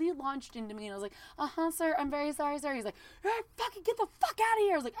completely launched into me, and I was like, sir, I'm very sorry, sir. He's like, hey, fucking get the fuck out of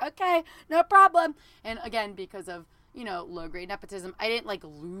here. I was like, okay, no problem. And again, because of, you know, low-grade nepotism, I didn't, like,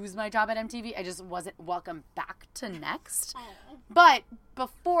 lose my job at MTV. I just wasn't welcome back to Next. But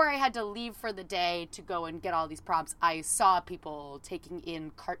before I had to leave for the day to go and get all these props, I saw people taking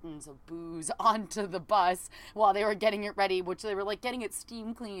in cartons of booze onto the bus while they were getting it ready, which they were, like, getting it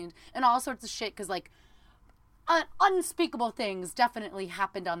steam cleaned and all sorts of shit, because, like, unspeakable things definitely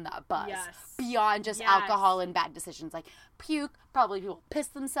happened on that bus. Yes. Beyond just alcohol and bad decisions. Like, puke, probably people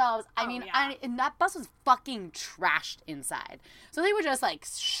pissed themselves. And that bus was fucking trashed inside. So they would just, like,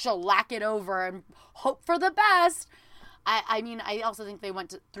 shellac it over and hope for the best. I also think they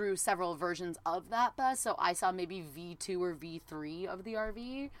went through several versions of that bus. So I saw maybe V2 or V3 of the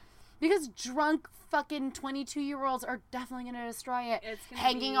RV. Because drunk fucking 22-year-olds are definitely going to destroy it.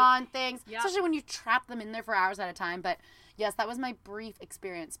 Hanging on things. Yep. Especially when you trap them in there for hours at a time. But yes, that was my brief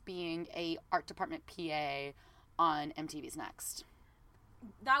experience being a art department PA on MTV's Next.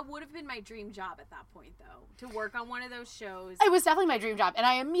 That would have been my dream job at that point, though, to work on one of those shows. It was definitely my dream job. And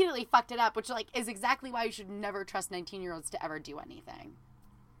I immediately fucked it up, which like is exactly why you should never trust 19-year-olds to ever do anything.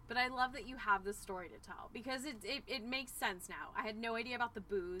 But I love that you have this story to tell, because it makes sense now. I had no idea about the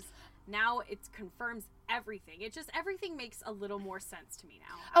booze. Now it confirms everything. Everything makes a little more sense to me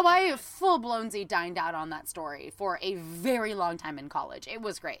now. Oh, I full-blown-zy dined out on that story for a very long time in college. It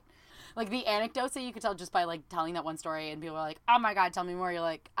was great. Like, the anecdotes that you could tell just by, like, telling that one story, and people are like, oh my god, tell me more. You're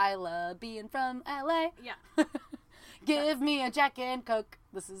like, I love being from LA. Yeah. Give me a Jack and Coke.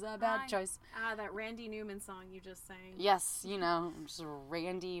 This is a bad choice. That Randy Newman song you just sang. Yes, you know, just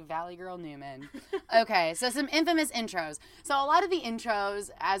Randy Valley Girl Newman. Okay, so some infamous intros. So a lot of the intros,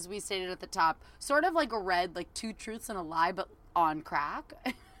 as we stated at the top, sort of like read like two truths and a lie, but on crack.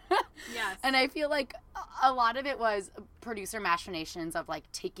 Yes. And I feel like a lot of it was producer machinations of like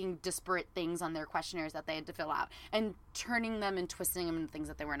taking disparate things on their questionnaires that they had to fill out and turning them and twisting them into things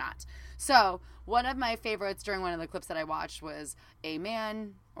that they were not. So one of my favorites during one of the clips that I watched was a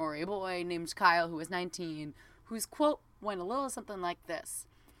man or a boy named Kyle who was 19, whose quote went a little something like this.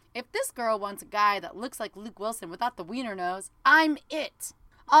 If this girl wants a guy that looks like Luke Wilson without the wiener nose, I'm it.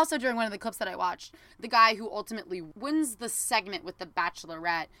 Also, during one of the clips that I watched, the guy who ultimately wins the segment with the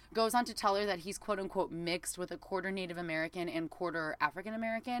Bachelorette goes on to tell her that he's quote-unquote mixed with a quarter Native American and quarter African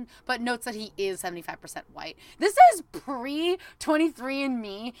American, but notes that he is 75% white. This is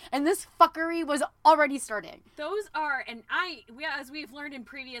pre-23andMe, and this fuckery was already starting. Those are, and as we've learned in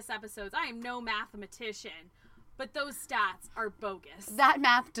previous episodes, I am no mathematician. But those stats are bogus. That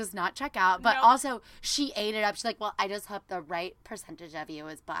math does not check out. But also, she ate it up. She's like, well, I just hope the right percentage of you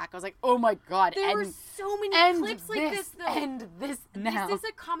is black. I was like, oh my God. There were so many clips like this, though. And this now. This is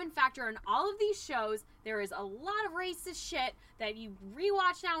a common factor in all of these shows. There is a lot of racist shit that you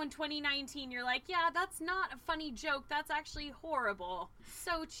rewatch now in 2019. You're like, yeah, that's not a funny joke. That's actually horrible.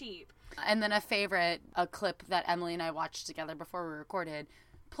 So cheap. And then a clip that Emily and I watched together before we recorded.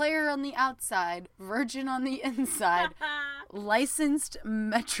 Player on the outside, virgin on the inside, licensed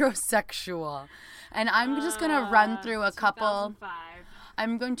metrosexual. And I'm just going to run through a couple. 2005.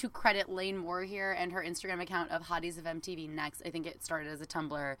 I'm going to credit Lane Moore here and her Instagram account of Hotties of MTV Next. I think it started as a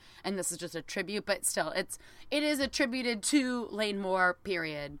Tumblr, and this is just a tribute, but still, it is attributed to Lane Moore,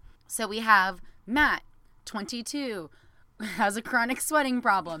 period. So we have Matt, 22, has a chronic sweating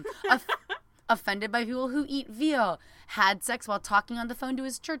problem. Offended by people who eat veal, had sex while talking on the phone to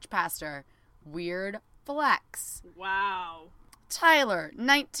his church pastor. Weird flex. Wow. Tyler,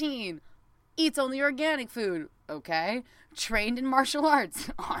 19, eats only organic food. Okay. Trained in martial arts.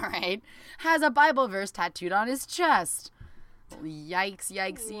 All right. Has a Bible verse tattooed on his chest. Yikes,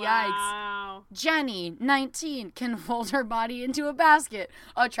 yikes, wow. Yikes. Jenny, 19, can fold her body into a basket.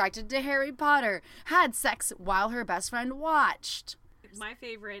 Attracted to Harry Potter. Had sex while her best friend watched. My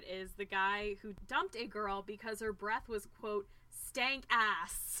favorite is the guy who dumped a girl because her breath was, quote, stank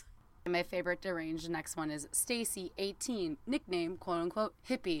ass. My favorite deranged next one is Stacy, 18, nickname, quote-unquote,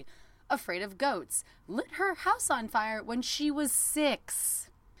 hippie, afraid of goats, lit her house on fire when she was 6.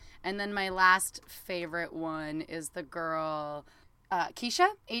 And then my last favorite one is the girl, Keisha,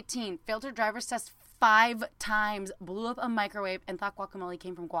 18, failed her driver's test 5 times, blew up a microwave, and thought guacamole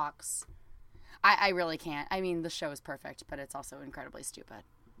came from guacs. I really can't. I mean, the show is perfect, but it's also incredibly stupid.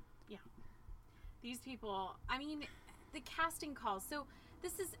 Yeah. These people, I mean, the casting calls. So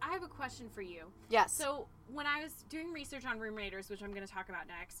I have a question for you. Yes. So when I was doing research on Room Raiders, which I'm going to talk about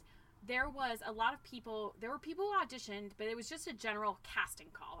next, there were people who auditioned, but it was just a general casting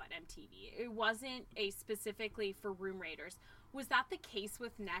call at MTV. It wasn't specifically for Room Raiders. Was that the case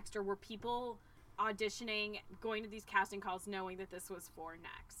with Next, or were people auditioning, going to these casting calls knowing that this was for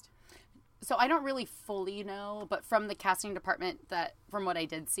Next? So I don't really fully know, but from the casting department, from what I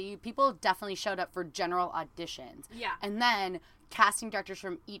did see, people definitely showed up for general auditions. Yeah. And then casting directors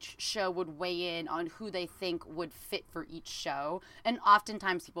from each show would weigh in on who they think would fit for each show. And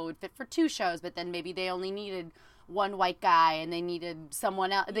oftentimes people would fit for 2 shows, but then maybe they only needed one white guy and they needed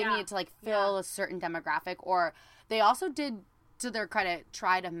someone else. They needed to fill a certain demographic. Or they also did, to their credit,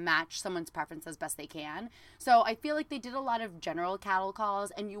 try to match someone's preference as best they can. So I feel like they did a lot of general cattle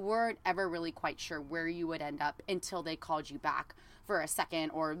calls, and you weren't ever really quite sure where you would end up until they called you back for a second,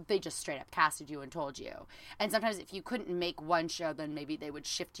 or they just straight up casted you and told you. And sometimes if you couldn't make one show, then maybe they would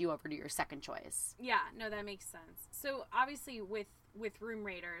shift you over to your second choice. Yeah, no, that makes sense. So obviously with Room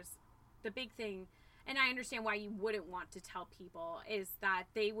Raiders, the big thing, and I understand why you wouldn't want to tell people, is that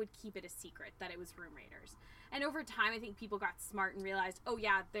they would keep it a secret that it was Room Raiders. And over time, I think people got smart and realized, oh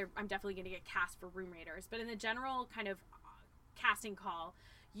yeah, I'm definitely going to get cast for Room Raiders. But in the general kind of casting call,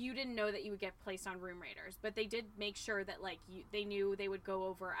 you didn't know that you would get placed on Room Raiders. But they did make sure that they knew they would go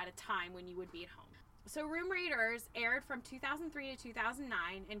over at a time when you would be at home. So Room Raiders aired from 2003 to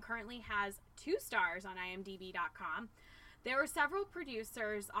 2009 and currently has 2 stars on IMDb.com. There were several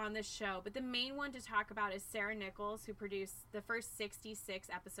producers on the show, but the main one to talk about is Sarah Nichols, who produced the first 66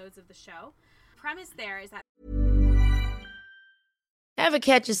 episodes of the show. The premise there is that Ever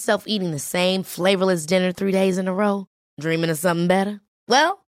catch yourself eating the same flavorless dinner 3 days in a row? Dreaming of something better?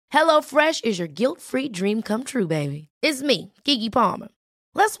 Well, HelloFresh is your guilt-free dream come true, baby. It's me, Keke Palmer.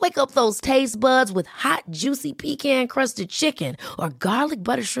 Let's wake up those taste buds with hot, juicy pecan-crusted chicken or garlic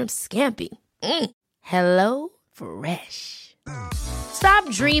butter shrimp scampi. Hello Fresh. Stop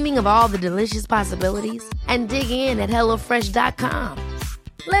dreaming of all the delicious possibilities and dig in at HelloFresh.com.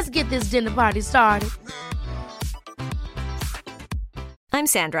 Let's get this dinner party started. I'm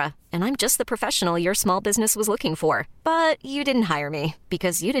Sandra, and I'm just the professional your small business was looking for. But you didn't hire me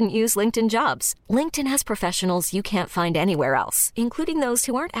because you didn't use LinkedIn Jobs. LinkedIn has professionals you can't find anywhere else, including those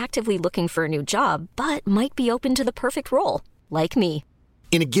who aren't actively looking for a new job, but might be open to the perfect role, like me.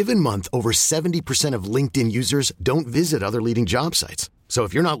 In a given month, over 70% of LinkedIn users don't visit other leading job sites. So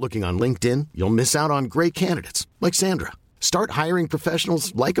if you're not looking on LinkedIn, you'll miss out on great candidates like Sandra. Start hiring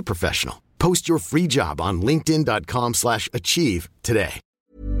professionals like a professional. Post your free job on linkedin.com/achieve today.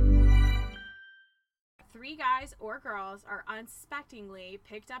 3 guys or girls are unsuspectingly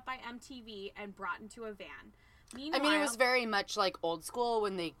picked up by MTV and brought into a van. Meanwhile, I mean, it was very much like old school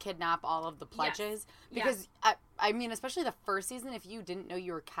when they kidnap all of the pledges. Yes. Because, I mean, especially the first season, if you didn't know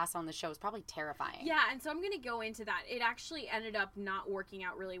you were cast on the show, it was probably terrifying. Yeah, and so I'm going to go into that. It actually ended up not working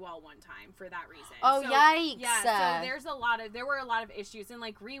out really well one time for that reason. Oh, so, yikes. Yeah, so there were a lot of issues. And,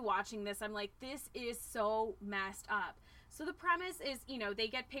 like, rewatching this, I'm like, this is so messed up. So the premise is, you know, they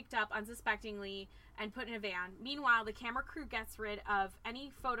get picked up unsuspectingly and put in a van. Meanwhile, the camera crew gets rid of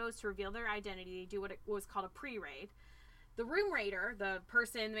any photos to reveal their identity. They do what was called a pre-raid. The room raider, the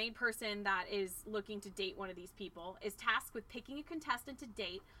main person that is looking to date one of these people, is tasked with picking a contestant to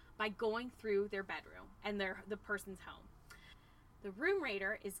date by going through their bedroom and the person's home. The room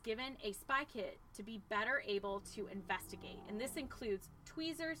raider is given a spy kit to be better able to investigate, and this includes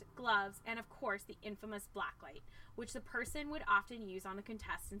tweezers, gloves, and of course the infamous blacklight, which the person would often use on the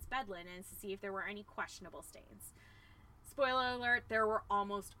contestants' bed linens to see if there were any questionable stains. Spoiler alert, there were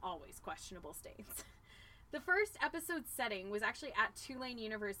almost always questionable stains. The first episode's setting was actually at Tulane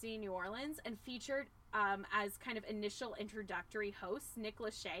University in New Orleans and featured as kind of initial introductory hosts Nick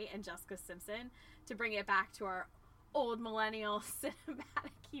Lachey and Jessica Simpson to bring it back to our old millennial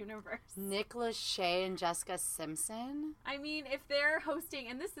cinematic universe. Nick Lachey and Jessica Simpson? I mean, if they're hosting,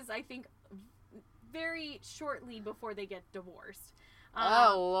 and this is, I think, very shortly before they get divorced.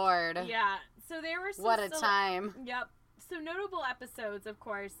 Oh, Lord. Yeah. So there were some... What a time. Yep. So notable episodes, of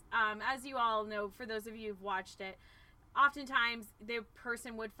course, as you all know, for those of you who've watched it, oftentimes the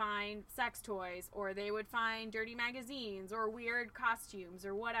person would find sex toys, or they would find dirty magazines, or weird costumes,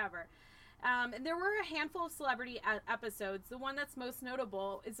 or whatever. There were a handful of celebrity episodes. The one that's most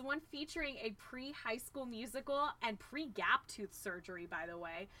notable is the one featuring a pre-High School Musical and pre-gap tooth surgery, by the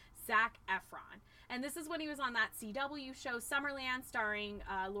way, Zac Efron. And this is when he was on that CW show Summerland, starring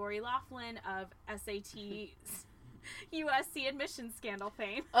Lori Loughlin of SAT's USC admissions scandal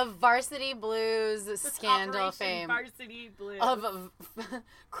fame. Of Varsity Blues scandal fame. Varsity Blues. Of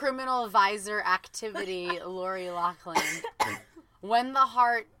criminal visor activity, Lori Loughlin. When the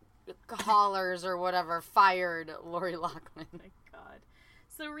Heart Hollers or whatever fired Lori Loughlin. Oh my God.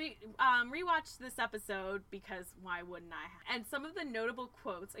 So rewatch this episode because why wouldn't I? And some of the notable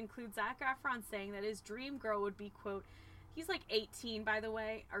quotes include Zac Efron saying that his dream girl would be, quote, he's like 18, by the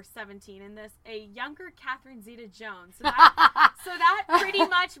way, or 17 in this, a younger Catherine Zeta-Jones. So that pretty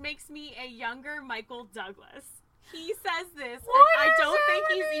much makes me a younger Michael Douglas. He says this, and I don't think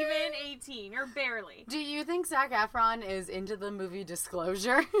he's even 18, or barely. Do you think Zac Efron is into the movie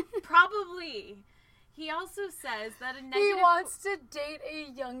Disclosure? Probably. He also says that a negative... He wants to date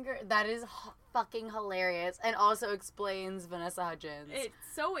a younger... That is fucking hilarious, and also explains Vanessa Hudgens. It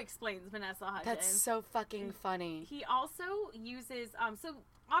so explains Vanessa Hudgens. That's so fucking funny. He also uses... So,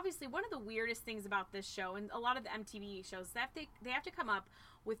 obviously, one of the weirdest things about this show, and a lot of the MTV shows, they have to come up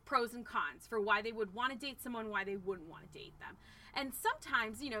with pros and cons for why they would want to date someone, why they wouldn't want to date them. And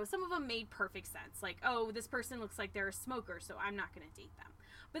sometimes, you know, some of them made perfect sense. Like, oh, this person looks like they're a smoker, so I'm not going to date them.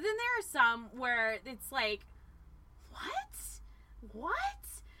 But then there are some where it's like, what?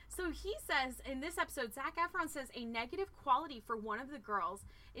 So he says, in this episode, Zac Efron says a negative quality for one of the girls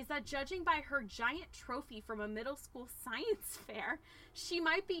is that judging by her giant trophy from a middle school science fair, she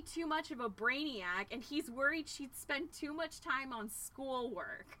might be too much of a brainiac, and he's worried she'd spend too much time on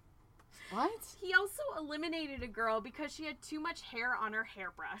schoolwork. What? He also eliminated a girl because she had too much hair on her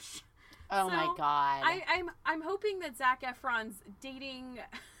hairbrush. Oh, so my God. I'm hoping that Zac Efron's dating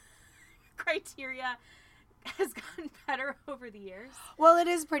criteria has gotten better over the years. Well, it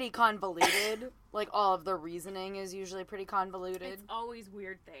is pretty convoluted. Like, all of the reasoning is usually pretty convoluted. It's always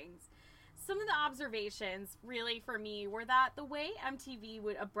weird things. Some of the observations, really, for me, were that the way MTV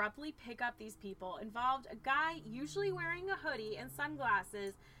would abruptly pick up these people involved a guy usually wearing a hoodie and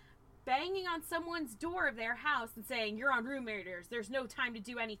sunglasses banging on someone's door of their house and saying, "You're on Room Raiders. There's no time to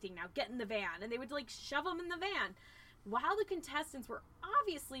do anything now. Get in the van." And they would, like, shove them in the van. While the contestants were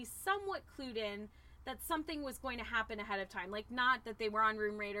obviously somewhat clued in that something was going to happen ahead of time. Like, not that they were on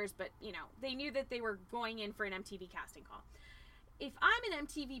Room Raiders, but, you know, they knew that they were going in for an MTV casting call. If I'm an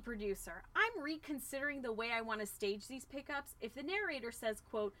MTV producer, I'm reconsidering the way I want to stage these pickups if the narrator says,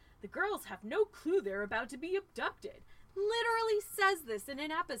 quote, "The girls have no clue they're about to be abducted." Literally says this in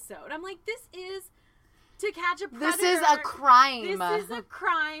an episode. I'm like, this is To Catch a Predator. This is a crime. This is a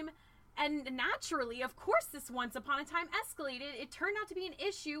crime. And naturally, of course, this once upon a time escalated. It turned out to be an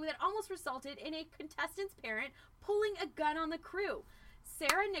issue that almost resulted in a contestant's parent pulling a gun on the crew.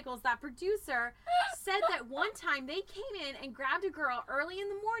 Sarah Nichols, that producer, said that one time they came in and grabbed a girl early in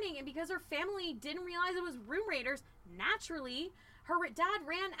the morning, and because her family didn't realize it was room raiders, naturally, her dad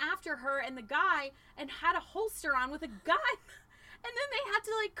ran after her and the guy and had a holster on with a gun. And then they had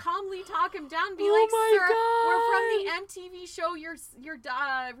to, like, calmly talk him down and be like, sir, we're from the MTV show your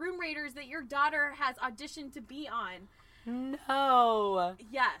Room Raiders that your daughter has auditioned to be on. No.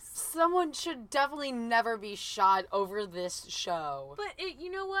 Yes. Someone should definitely never be shot over this show. But you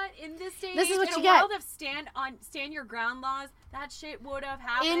know what? In this day, this is what in you a get. world of stand your ground laws, that shit would have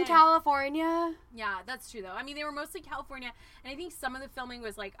happened. In California? Yeah, that's true though. I mean, they were mostly California, and I think some of the filming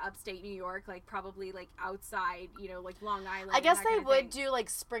was like upstate New York, like probably like outside, you know, like Long Island. I guess they would do like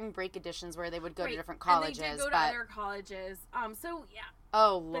spring break editions where they would go to different colleges. And they did go to other colleges. So yeah.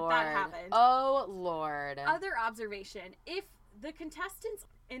 Oh, Lord. But that happened. Oh, Lord. Other observation. If the contestants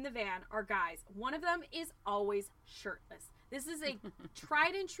in the van are guys, one of them is always shirtless. This is a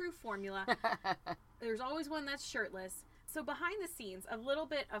tried and true formula. There's always one that's shirtless. So behind the scenes, a little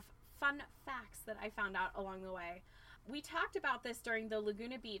bit of fun facts that I found out along the way. We talked about this during the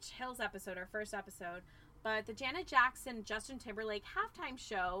Laguna Beach Hills episode, our first episode, but the Janet Jackson, Justin Timberlake halftime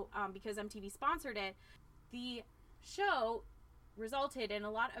show, because MTV sponsored it, the show resulted in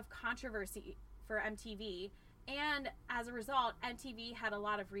a lot of controversy for MTV, and as a result, MTV had a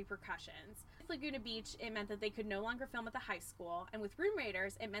lot of repercussions. With Laguna Beach, it meant that they could no longer film at the high school, and with Room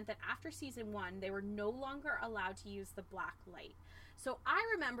Raiders, it meant that after season 1, they were no longer allowed to use the black light. So I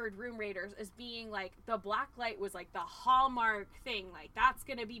remembered Room Raiders as being like, the black light was like the hallmark thing, like that's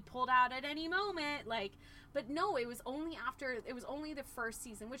gonna be pulled out at any moment, like, but no, it was only the first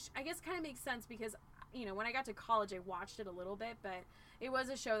season, which I guess kind of makes sense because, you know, when I got to college, I watched it a little bit, but it was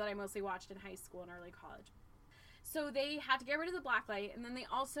a show that I mostly watched in high school and early college. So they had to get rid of the black light, and then they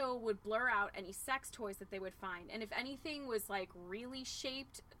also would blur out any sex toys that they would find. And if anything was, like, really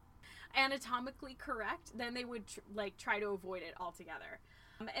shaped anatomically correct, then they would, try to avoid it altogether.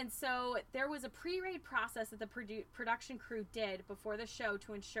 And so there was a pre-raid process that the production crew did before the show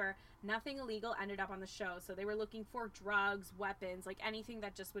to ensure nothing illegal ended up on the show. So they were looking for drugs, weapons, like anything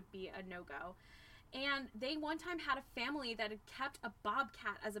that just would be a no-go. And they one time had a family that had kept a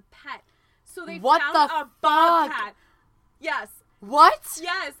bobcat as a pet. So they found a bobcat. Yes. What?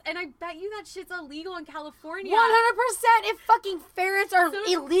 Yes. And I bet you that shit's illegal in California. 100%. If fucking ferrets are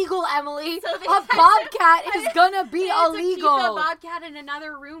illegal, Emily, so a bobcat is gonna be illegal. To keep the bobcat in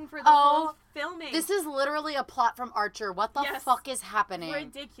another room for the whole filming. This is literally a plot from Archer. What the fuck is happening?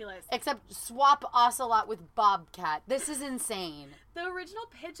 Ridiculous. Except swap Ocelot with bobcat. This is insane. The original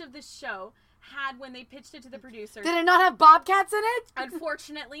pitch of this show had, when they pitched it to the producers... Did it not have bobcats in it?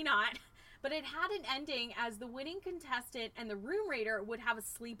 Unfortunately not. But it had an ending as the winning contestant and the room raider would have a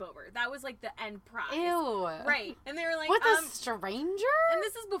sleepover. That was like the end prize. Ew. Right. And they were like, with a stranger? And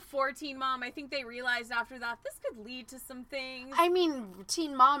this is before Teen Mom. I think they realized after that this could lead to some things. I mean,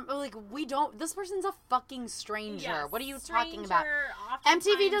 Teen Mom, like, this person's a fucking stranger. Yes, what are you talking about?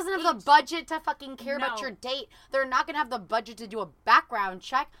 MTV doesn't have the budget to fucking care about your date. They're not going to have the budget to do a background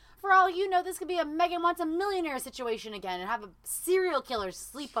check. For all you know, this could be a Megan Wants a Millionaire situation again and have a serial killer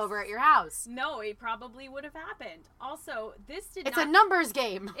sleep over at your house. No, it probably would have happened. Also, It's a numbers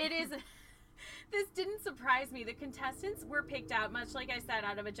game. It is. This didn't surprise me. The contestants were picked out, much like I said,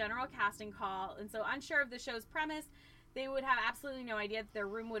 out of a general casting call. And so, unsure of the show's premise, they would have absolutely no idea that their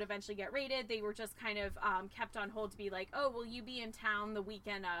room would eventually get raided. They were just kind of kept on hold to be like, oh, will you be in town the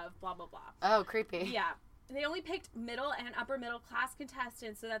weekend of blah, blah, blah. Oh, creepy. Yeah. They only picked middle and upper middle class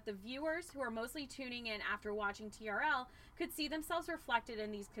contestants so that the viewers who are mostly tuning in after watching TRL could see themselves reflected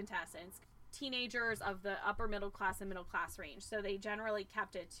in these contestants, teenagers of the upper middle class and middle class range. So they generally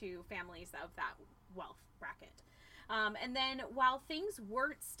kept it to families of that wealth bracket. And then while things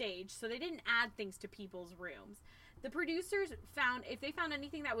weren't staged, so they didn't add things to people's rooms, the producers found, if they found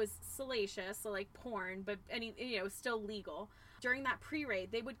anything that was salacious, so like porn, but still legal, during that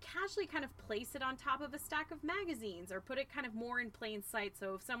pre-raid, they would casually kind of place it on top of a stack of magazines or put it kind of more in plain sight.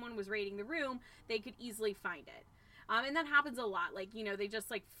 So if someone was raiding the room, they could easily find it. And that happens a lot. Like, they just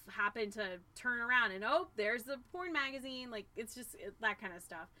like happen to turn around and, oh, there's the porn magazine. Like, it's just that kind of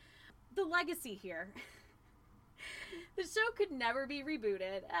stuff. The legacy here. The show could never be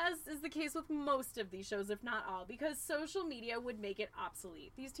rebooted, as is the case with most of these shows, if not all, because social media would make it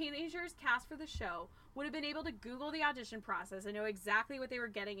obsolete. These teenagers cast for the show would have been able to Google the audition process and know exactly what they were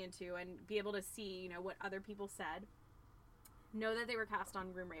getting into and be able to see, what other people said, know that they were cast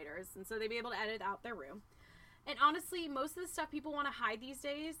on Room Raiders, and so they'd be able to edit out their room. And honestly, most of the stuff people want to hide these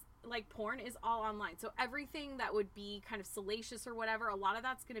days, like porn, is all online. So everything that would be kind of salacious or whatever, a lot of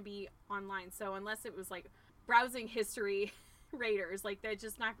that's going to be online. So unless it was like browsing history Raiders. Like, they're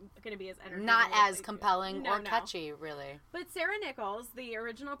just not going to be as entertaining. Not as compelling or catchy, really. But Sarah Nichols, the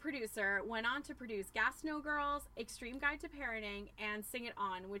original producer, went on to produce Gas No Girls, Extreme Guide to Parenting, and Sing It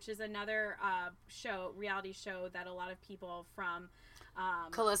On, which is another reality show that a lot of people from...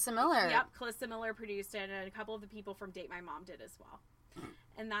 Calissa Miller. Yep, Calissa Miller produced it, and a couple of the people from Date My Mom did as well.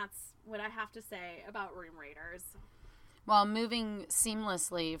 And that's what I have to say about Room Raiders. While moving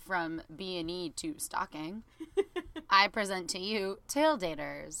seamlessly from B&E to stalking, I present to you Tail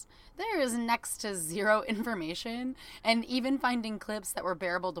Daters. There is next to zero information, and even finding clips that were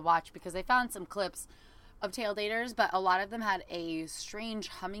bearable to watch, because I found some clips of Tail Daters, but a lot of them had a strange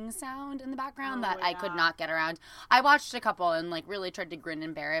humming sound in the background I could not get around. I watched a couple and like really tried to grin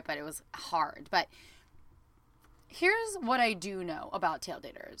and bear it, but it was hard. But here's what I do know about Tail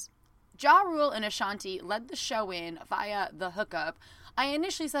Daters. Ja Rule and Ashanti led the show in via the hookup. I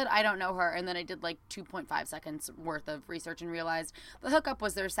initially said I don't know her, and then I did like 2.5 seconds worth of research and realized the hookup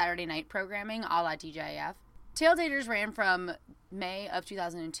was their Saturday night programming, a la TGIF. Tail Daters ran from May of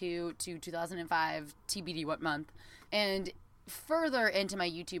 2002 to 2005, TBD what month. And further into my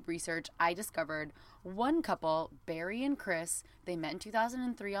YouTube research, I discovered one couple, Barry and Chris. They met in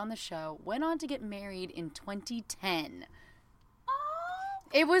 2003 on the show, went on to get married in 2010.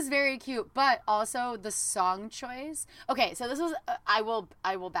 It was very cute, but also the song choice. Okay, so this was, I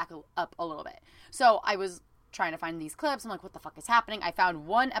will back up a little bit. So I was trying to find these clips. I'm like, what the fuck is happening? I found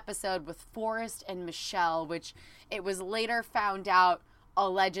one episode with Forrest and Michelle, which it was later found out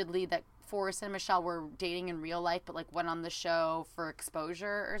allegedly that Forrest and Michelle were dating in real life, but like went on the show for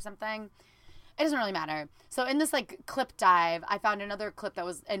exposure or something. It doesn't really matter. So in this like clip dive, I found another clip that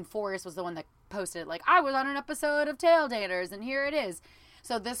was, and Forrest was the one that posted like, I was on an episode of Tail Daters and here it is.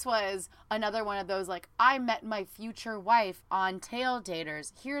 So this was another one of those, like, I met my future wife on Tail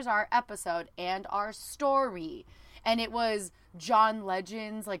Daters. Here's our episode and our story. And it was John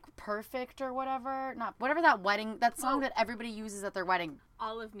Legend's, like, Perfect or whatever. Whatever that song that everybody uses at their wedding.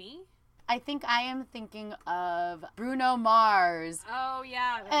 All of Me? I think I am thinking of Bruno Mars. Oh,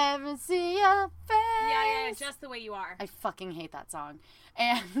 yeah. Ever see your face? Yeah, Just the Way You Are. I fucking hate that song.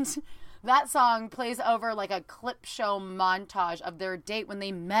 And... that song plays over like a clip show montage of their date when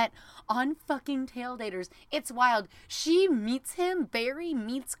they met on fucking Tail Daters. It's wild. She meets him, Barry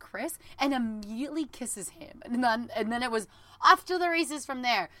meets Chris, and immediately kisses him. And then it was off to the races from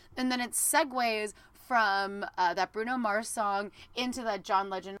there. And then it segues from that Bruno Mars song into that John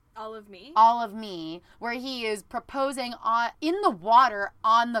Legend. All of Me, where he is proposing in the water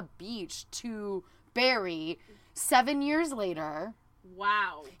on the beach to Barry 7 years later.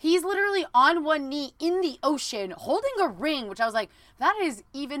 Wow. He's literally on one knee in the ocean holding a ring, which I was like, that is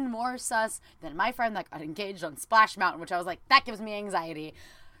even more sus than my friend that got engaged on Splash Mountain, which I was like, that gives me anxiety.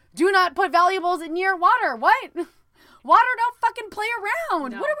 Do not put valuables near water. What? Water don't fucking play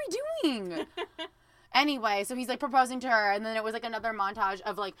around. No. What are we doing? Anyway, so he's like proposing to her, and then it was like another montage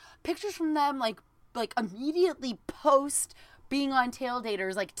of like pictures from them like immediately post being on Tail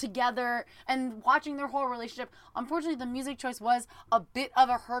Daters, like, together and watching their whole relationship. Unfortunately, the music choice was a bit of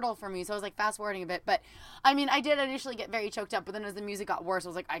a hurdle for me, so I was, like, fast-forwarding a bit. But, I mean, I did initially get very choked up, but then as the music got worse, I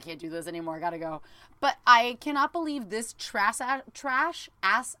was like, I can't do this anymore, I gotta go. But I cannot believe this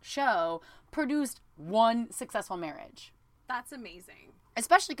trash-ass show produced one successful marriage. That's amazing.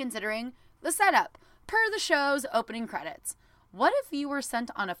 Especially considering the setup. Per the show's opening credits. What if you were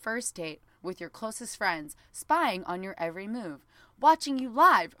sent on a first date with your closest friends, spying on your every move, watching you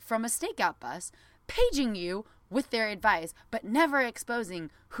live from a stakeout bus, paging you with their advice, but never exposing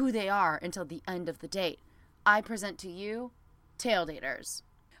who they are until the end of the date? I present to you Tail Daters.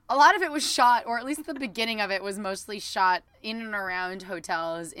 A lot of it was shot, or at least the beginning of it was mostly shot in and around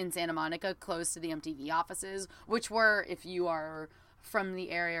hotels in Santa Monica, close to the MTV offices, which were, if you are from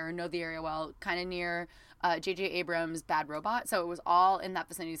the area or know the area well, kind of near J.J. Abrams' Bad Robot. So it was all in that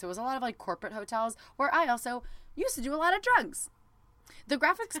vicinity. So it was a lot of like corporate hotels where I also used to do a lot of drugs. The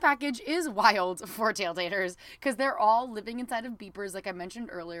graphics package is wild for Tail Daters because they're all living inside of beepers, like I mentioned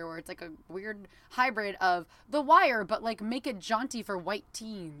earlier, where it's like a weird hybrid of The Wire, but like make it jaunty for white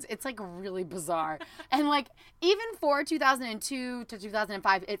teens. It's like really bizarre. And like even for 2002 to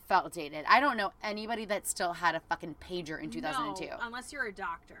 2005, it felt dated. I don't know anybody that still had a fucking pager in 2002. No, unless you're a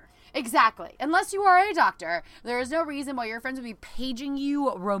doctor. Exactly. Unless you are a doctor, there is no reason why your friends would be paging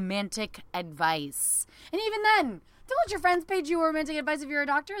you romantic advice. And even then, don't let your friends page you romantic advice if you're a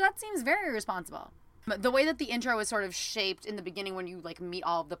doctor. That seems very irresponsible. But the way that the intro was sort of shaped in the beginning when you like meet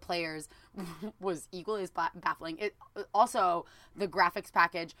all of the players was equally as baffling. It also, the graphics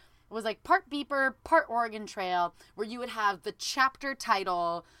package was like part beeper, part Oregon Trail, where you would have the chapter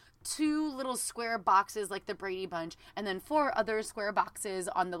title 2 little square boxes like the Brady Bunch, and then 4 other square boxes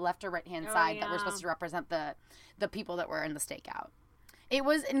on the left or right-hand side that were supposed to represent the people that were in the stakeout. It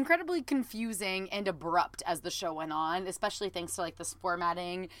was incredibly confusing and abrupt as the show went on, especially thanks to, like, the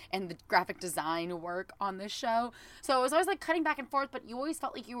formatting and the graphic design work on this show. So it was always, like, cutting back and forth, but you always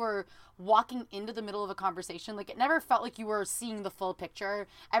felt like you were walking into the middle of a conversation. Like, it never felt like you were seeing the full picture.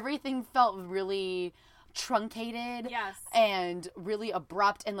 Everything felt really truncated and really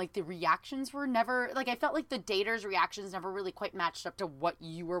abrupt, and, like, the reactions were never, like, I felt like the daters' reactions never really quite matched up to what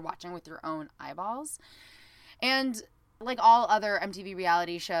you were watching with your own eyeballs. And like all other MTV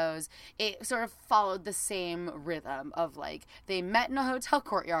reality shows, it sort of followed the same rhythm of, like, they met in a hotel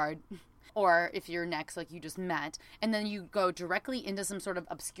courtyard, or if you're next, like, you just met, and then you go directly into some sort of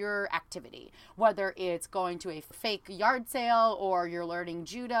obscure activity, whether it's going to a fake yard sale or you're learning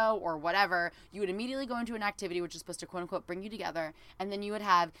judo or whatever. You would immediately go into an activity which is supposed to, quote unquote, bring you together, and then you would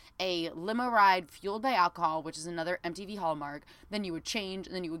have a limo ride fueled by alcohol, which is another MTV hallmark. Then you would change,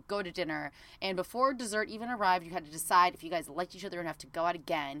 and then you would go to dinner, and before dessert even arrived, you had to decide if you guys liked each other enough to go out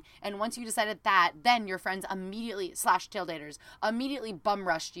again. And once you decided that, then your friends immediately, /tail daters, immediately bum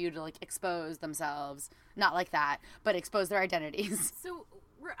rushed you to, like, expose themselves, not like that, but expose their identities. So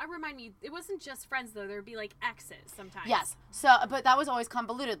remind me, it wasn't just friends though, there'd be, like, exes sometimes. Yes, so, but that was always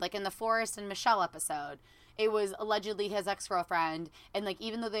convoluted. Like in the Forrest and Michelle episode, it was allegedly his ex-girlfriend, and, like,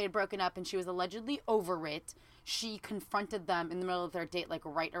 even though they had broken up and she was allegedly over it, she confronted them in the middle of their date, like,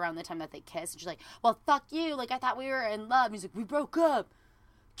 right around the time that they kissed, and she's like, well, fuck you, like, I thought we were in love. And he's like, we broke up,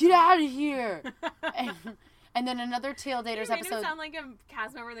 get out of here. And then another Tail Daters episode. Made him sound like a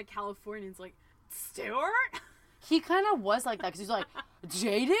cast member of the Californians, like, Stuart? He kind of was like that, because he's like,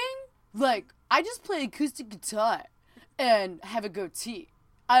 dating? Like, I just play acoustic guitar and have a goatee.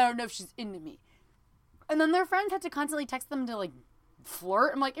 I don't know if she's into me. And then their friends had to constantly text them to, like,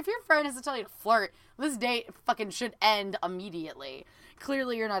 flirt. I'm like, if your friend has to tell you to flirt, this date fucking should end immediately.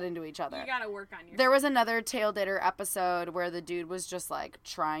 Clearly you're not into each other. You gotta work on yourself. There was another Tail Dater episode where the dude was just, like,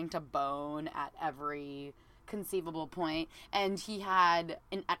 trying to bone at every conceivable point, and he had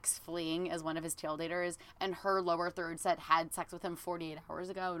an ex-fleeing as one of his tail daters, and her lower third said had sex with him 48 hours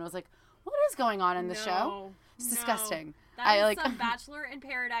ago, and I was like, what is going on in the show? It's disgusting. That is some Bachelor in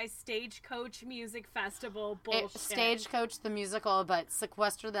Paradise Stagecoach Music Festival bullshit. Stagecoach the musical, but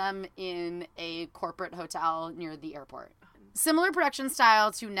sequester them in a corporate hotel near the airport. Similar production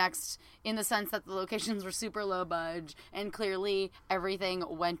style to Next, in the sense that the locations were super low budge, and clearly everything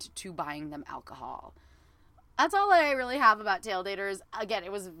went to buying them alcohol. That's all that I really have about Tail Daters. Again,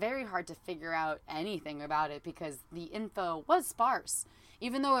 it was very hard to figure out anything about it because the info was sparse.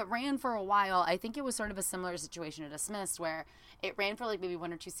 Even though it ran for a while, I think it was sort of a similar situation to Dismissed, where it ran for, like, maybe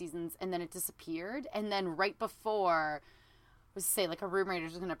 1 or 2 seasons, and then it disappeared. And then right before, say, like, a Room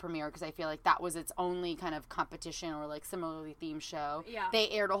Raiders was going to premiere, because I feel like that was its only kind of competition or, like, similarly themed show. Yeah. They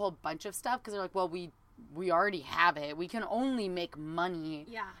aired a whole bunch of stuff because they're like, well, we already have it. We can only make money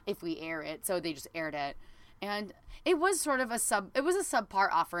if we air it. So they just aired it. And it was sort of a subpar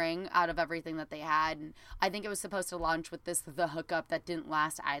offering out of everything that they had. And I think it was supposed to launch with the hookup that didn't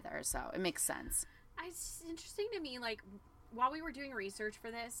last either. So it makes sense. It's interesting to me, like, while we were doing research for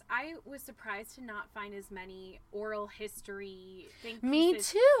this, I was surprised to not find as many oral history think pieces. Me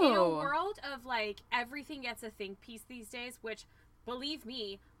too. In a world of, like, everything gets a think piece these days, which, believe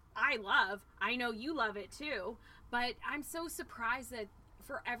me, I love. I know you love it too. But I'm so surprised that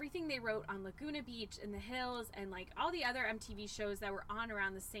for everything they wrote on Laguna Beach and The Hills and, like, all the other MTV shows that were on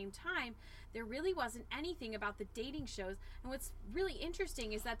around the same time, there really wasn't anything about the dating shows. And what's really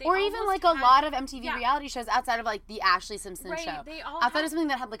interesting is that they even, like, a lot of MTV reality shows outside of, like, the Ashley Simpson show. They all outside of something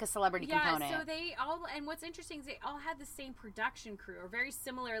that had, like, a celebrity component. Yeah, so they all, and what's interesting is they all had the same production crew, or very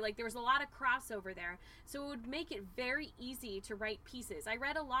similar. Like, there was a lot of crossover there. So it would make it very easy to write pieces. I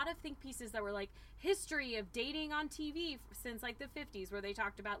read a lot of think pieces that were, like, history of dating on TV since, like, the 50s, where they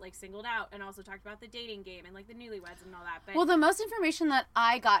talked about, like, Singled Out, and also talked about the dating game and, like, the Newlyweds and all that. But, well, the most information that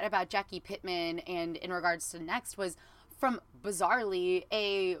I got about Jackie Pittman and in regards to Next was from, bizarrely,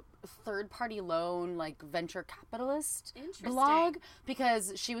 a third-party loan, like, venture capitalist blog,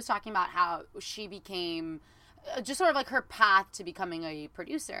 because she was talking about how she became, just sort of like her path to becoming a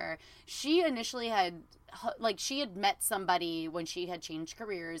producer. She initially had, like, she had met somebody when she had changed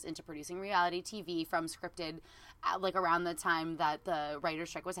careers into producing reality TV from scripted, like, around the time that the writer's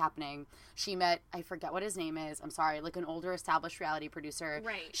strike was happening. She met, I forget what his name is, I'm sorry, like, an older established reality producer.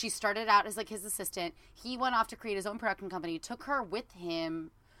 Right. She started out as, like, his assistant. He went off to create his own production company, took her with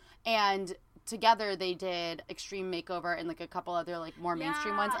him, And together they did Extreme Makeover and like a couple other like more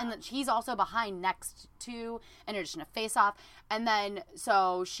mainstream ones, and he's also behind Next to In Addition to Face Off. And then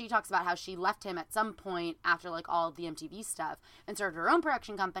so she talks about how she left him at some point after like all of the MTV stuff and started her own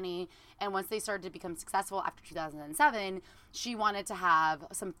production company. And once they started to become successful after 2007, she wanted to have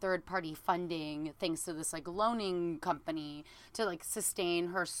some third-party funding thanks to this like loaning company to like sustain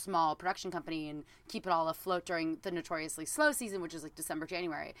her small production company and keep it all afloat during the notoriously slow season, which is like December,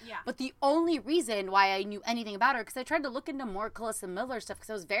 January. Yeah. But the only reason why I knew anything about her, because I tried to look into more Calissa Miller stuff because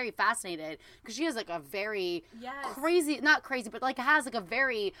I was very fascinated, because she has like a very crazy, not crazy, but like has like a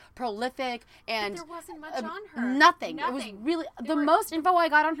very prolific and but there wasn't much on her. Nothing. It was really the most info I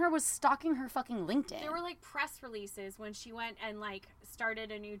got on her was stalking her fucking LinkedIn. There were like press releases when she went and like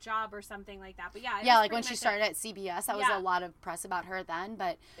started a new job or something like that. But yeah, like when she started at CBS, that was a lot of press about her then.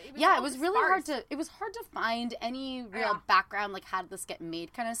 But it was really hard to. It was hard to find any real background, like how did this get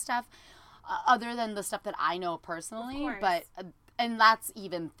made, kind of stuff, other than the stuff that I know personally. But and that's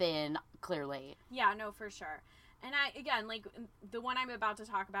even thin, clearly. Yeah, no, for sure. And again, like the one I'm about to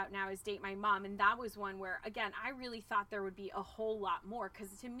talk about now is Date My Mom, and that was one where, again, I really thought there would be a whole lot more,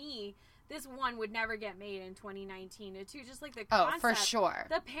 because to me, this one would never get made in 2019. It's just like the concept. Oh, for sure.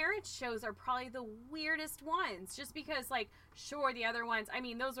 The parent shows are probably the weirdest ones, just because, like, sure, the other ones, I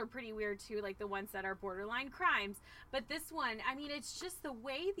mean, those are pretty weird too, like the ones that are borderline crimes. But this one, I mean, it's just the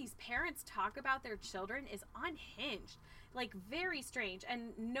way these parents talk about their children is unhinged. Like, very strange.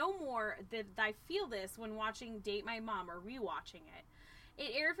 And no more did I feel this when watching Date My Mom or rewatching it.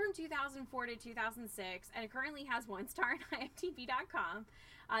 It aired from 2004 to 2006, and it currently has 1 star on IMDb.com.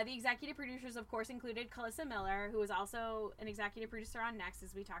 The executive producers, of course, included Calissa Miller, who was also an executive producer on Next,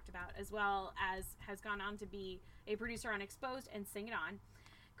 as we talked about, as well as has gone on to be a producer on Exposed and Sing It On.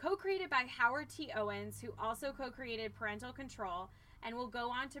 Co-created by Howard T. Owens, who also co-created Parental Control, and will go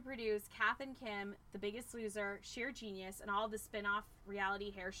on to produce Kath and Kim, The Biggest Loser, Sheer Genius, and all the spin-off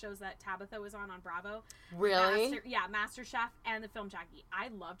reality hair shows that Tabitha was on Bravo. Really? MasterChef and The Film Jackie. I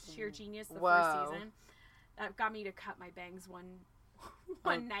loved Sheer Genius the first season. That got me to cut my bangs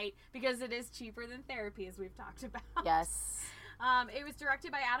one night, because it is cheaper than therapy, as we've talked about. Yes. It was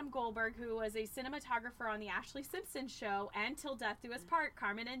directed by Adam Goldberg, who was a cinematographer on The Ashley Simpson Show and Till Death Do Us Part,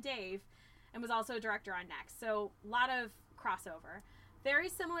 Carmen and Dave, and was also a director on Next. So a lot of crossover. Very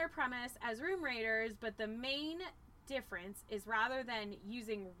similar premise as Room Raiders, but the main difference is rather than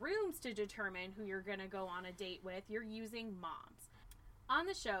using rooms to determine who you're going to go on a date with, you're using moms. On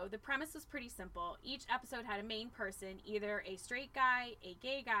the show, the premise was pretty simple. Each episode had a main person, either a straight guy, a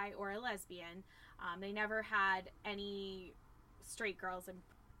gay guy, or a lesbian. They never had any straight girls.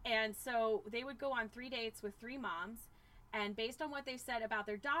 And so they would go on 3 dates with 3 moms, and based on what they said about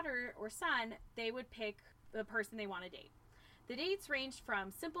their daughter or son, they would pick the person they want to date. The dates ranged from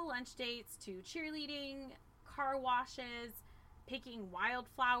simple lunch dates to cheerleading, car washes, picking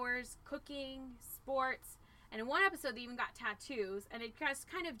wildflowers, cooking, sports, and in one episode they even got tattoos, and it just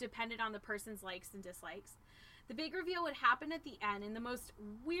kind of depended on the person's likes and dislikes. The big reveal would happen at the end in the most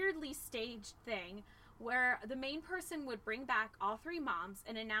weirdly staged thing, where the main person would bring back all 3 moms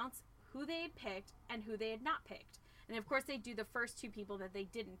and announce who they had picked and who they had not picked. And of course they'd do the first 2 people that they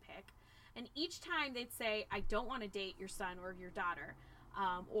didn't pick. And each time they'd say, I don't want to date your son or your daughter,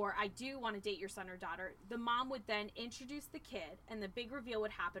 or I do want to date your son or daughter. The mom would then introduce the kid, and the big reveal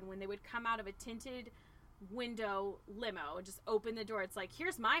would happen when they would come out of a tinted window limo and just open the door. It's like,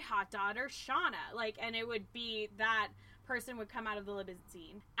 here's my hot daughter, Shauna. Like, and it would be that person would come out of the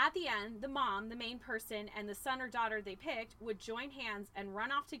limousine. At the end, the mom, the main person, and the son or daughter they picked would join hands and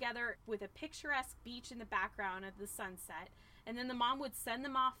run off together with a picturesque beach in the background of the sunset. And then the mom would send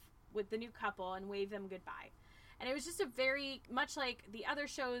them off with the new couple and wave them goodbye. And it was just a very, much like the other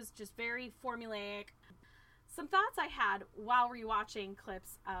shows, just very formulaic. Some thoughts I had while rewatching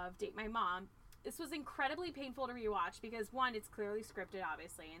clips of Date My Mom. This was incredibly painful to rewatch because, one, it's clearly scripted,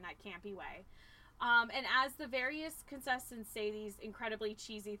 obviously, and that can't be way. And as the various contestants say these incredibly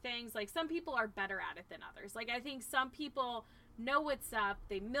cheesy things, like, some people are better at it than others. Like, I think some people know what's up,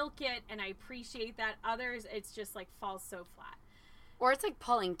 they milk it, and I appreciate that. Others, it's just, like, falls so flat. Or it's like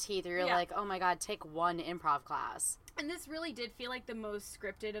pulling teeth, or you're like, oh my god, take 1 improv class. And this really did feel like the most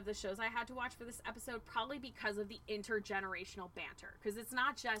scripted of the shows I had to watch for this episode, probably because of the intergenerational banter. Because it's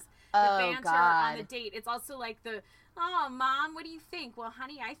not just the banter on the date. It's also like the, oh, Mom, what do you think? Well,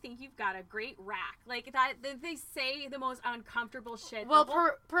 honey, I think you've got a great rack. Like, that they say the most uncomfortable shit. Well,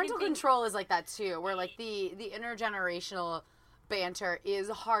 Parental Control is like that, too, where, like, the intergenerational banter is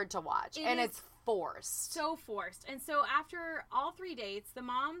hard to watch. It's forced. So forced. And so after all 3 dates, the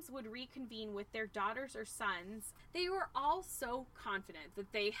moms would reconvene with their daughters or sons. They were all so confident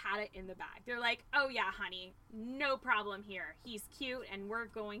that they had it in the bag. They're like, oh yeah, honey, no problem here. He's cute and we're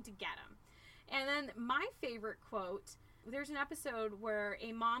going to get him. And then my favorite quote, there's an episode where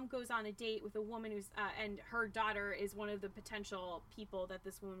a mom goes on a date with a woman who's, and her daughter is one of the potential people that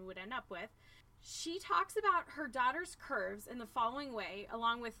this woman would end up with. She talks about her daughter's curves in the following way,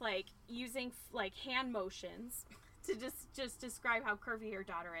 along with like using like hand motions to just describe how curvy her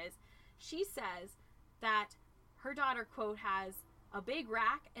daughter is. She says that her daughter, quote, has a big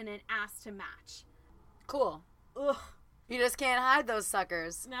rack and an ass to match. Cool. Ugh. You just can't hide those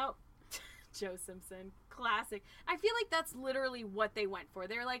suckers. Nope. Joe Simpson. Classic. I feel like that's literally what they went for.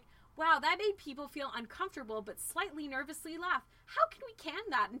 They're like, wow, that made people feel uncomfortable but slightly nervously laugh. How can we can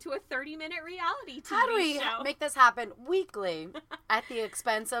that into a 30-minute reality TV show? How do we make this happen weekly at the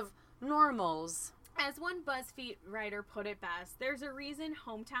expense of normals? As one BuzzFeed writer put it best, there's a reason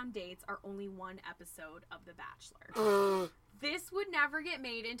hometown dates are only one episode of The Bachelor. This would never get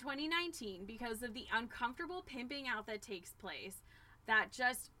made in 2019 because of the uncomfortable pimping out that takes place that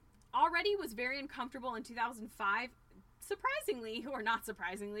just already was very uncomfortable in 2005. Surprisingly, or not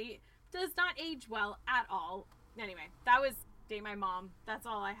surprisingly, does not age well at all. Anyway, that was Date My Mom. That's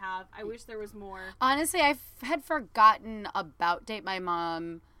all I have. I wish there was more. Honestly, I had forgotten about Date My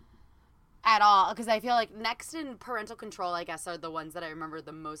Mom at all, because I feel like next in Parental Control, I guess, are the ones that I remember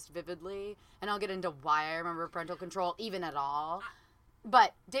the most vividly, and I'll get into why I remember Parental Control even at all.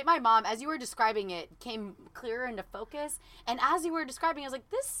 But Date My Mom, as you were describing it, came clearer into focus, and as you were describing it, I was like,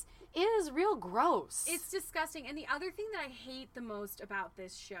 this is real gross. It's disgusting. And the other thing that I hate the most about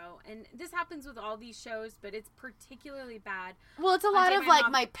this show, and this happens with all these shows, but it's particularly bad. Well, it's a lot of like,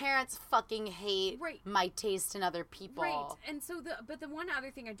 my parents fucking hate my taste in other people. Right. And so the one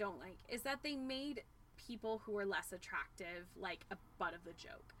other thing I don't like is that they made people who are less attractive like a butt of the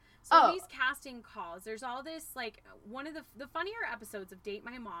joke. So these casting calls, there's all this, like, one of the funnier episodes of Date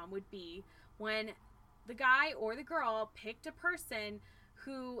My Mom would be when the guy or the girl picked a person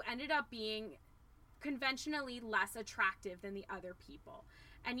who ended up being conventionally less attractive than the other people.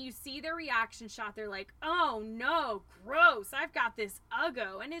 And you see their reaction shot. They're like, oh, no, gross. I've got this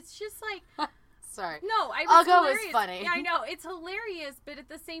Uggo. And it's just like... Sorry. No, Uggo is funny. Yeah, I know. It's hilarious, but at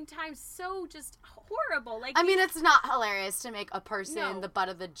the same time, so just horrible. Like, I mean, it's not hilarious to make a person the butt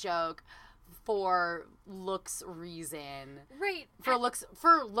of the joke for looks reason. Right. For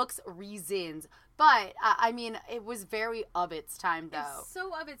looks reasons. But, I mean, it was very of its time, though. It's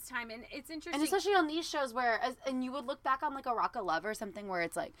so of its time, and it's interesting. And especially on these shows where, and you would look back on, like, a Rock of Love or something where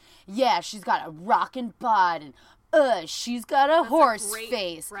it's like, yeah, she's got a rockin' butt, and, she's got a horse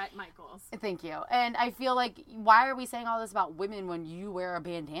face. Bret Michaels. Thank you. And I feel like, why are we saying all this about women when you wear a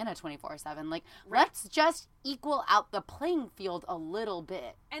bandana 24/7? Like, let's just equal out the playing field a little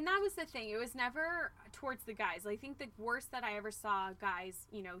bit. And that was the thing. It was never towards the guys. I think the worst that I ever saw guys,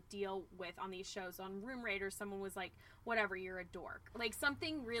 deal with on these shows, on Room Raiders, someone was like, whatever, you're a dork. Like,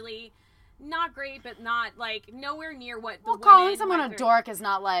 something really... not great, but not, like, nowhere near what the women... calling someone a dork is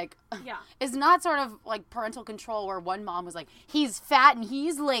not, like... Yeah. Is not sort of, like, Parental Control where one mom was like, he's fat and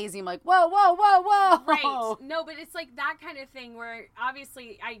he's lazy. I'm like, whoa, whoa, whoa, whoa. Right. No, but it's, like, that kind of thing where,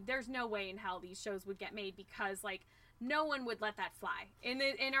 obviously, there's no way in hell these shows would get made because, like, no one would let that fly I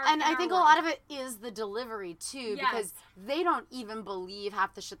think world. A lot of it is the delivery, too, because they don't even believe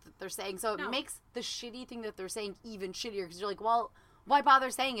half the shit that they're saying. So it makes the shitty thing that they're saying even shittier because you're like, well, why bother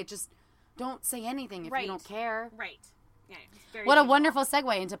saying it? Just... don't say anything if you don't care. Right. Yeah. What a wonderful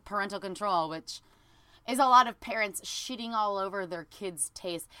segue into Parental Control, which is a lot of parents shitting all over their kids'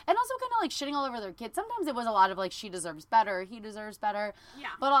 taste. And also kind of like shitting all over their kids. Sometimes it was a lot of like, she deserves better, he deserves better. Yeah.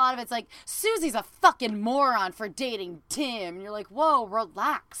 But a lot of it's like, Susie's a fucking moron for dating Tim. And you're like, whoa,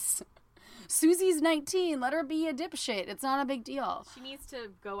 relax. Susie's 19. Let her be a dipshit. It's not a big deal. She needs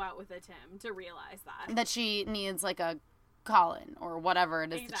to go out with a Tim to realize that. That she needs like a Colin or whatever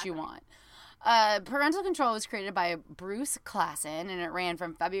it is that you want. Parental Control was created by Bruce Klassen, and it ran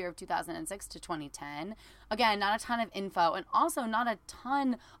from February of 2006 to 2010. Again, not a ton of info, and also not a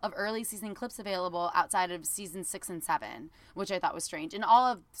ton of early season clips available outside of season 6 and 7, which I thought was strange. And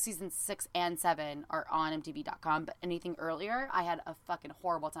all of seasons 6 and 7 are on MTV.com, but anything earlier, I had a fucking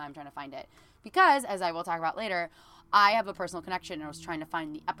horrible time trying to find it. Because, as I will talk about later, I have a personal connection, and I was trying to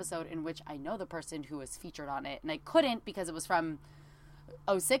find the episode in which I know the person who was featured on it, and I couldn't because it was from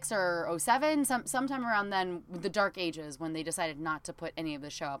 06 or 07, sometime around then, the dark ages, when they decided not to put any of the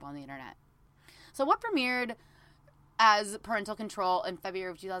show up on the internet. So what premiered as Parental Control in February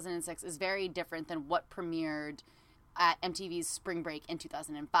of 2006 is very different than what premiered at MTV's Spring Break in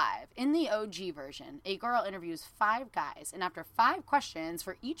 2005. In the OG version, a girl interviews 5 guys, and after 5 questions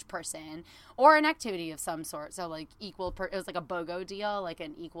for each person or an activity of some sort, so like it was like a BOGO deal, like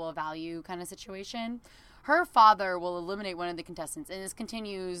an equal value kind of situation, her father will eliminate one of the contestants, and this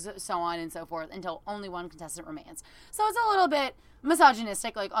continues so on and so forth until only one contestant remains. So it's a little bit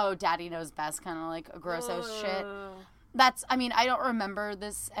misogynistic, like, oh, daddy knows best, kind of like a gross-o shit. I don't remember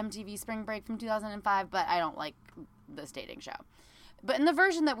this MTV Spring Break from 2005, but I don't like this dating show. But in the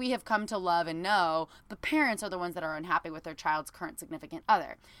version that we have come to love and know, the parents are the ones that are unhappy with their child's current significant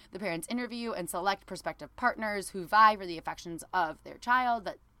other. The parents interview and select prospective partners who vie for the affections of their child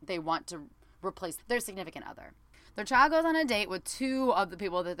that they want to replace their significant other. Their child goes on a date with 2 of the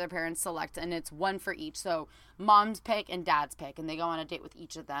people that their parents select, and it's one for each. So mom's pick and dad's pick, and they go on a date with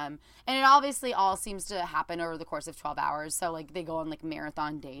each of them. And it obviously all seems to happen over the course of 12 hours. So, like, they go on, like,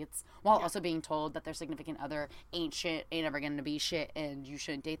 marathon dates while also being told that their significant other ain't shit, ain't ever gonna be shit, and you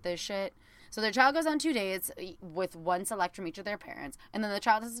shouldn't date this shit. So their child goes on 2 dates with one select from each of their parents, and then the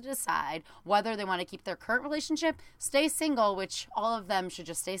child has to decide whether they want to keep their current relationship, stay single, which all of them should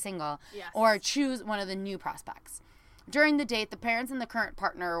just stay single, or choose one of the new prospects. During the date, the parents and the current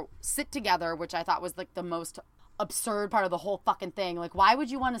partner sit together, which I thought was like the most absurd part of the whole fucking thing. Like, why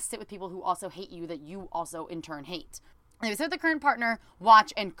would you want to sit with people who also hate you that you also in turn hate? They would sit with the current partner,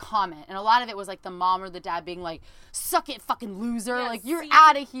 watch, and comment. And a lot of it was like the mom or the dad being like, suck it, fucking loser. Yeah, like, you're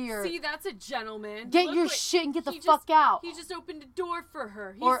out of here. See, that's a gentleman. Get your shit and get the fuck out. He just opened a door for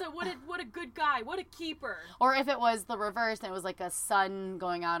her. What a good guy. What a keeper. Or if it was the reverse and it was like a son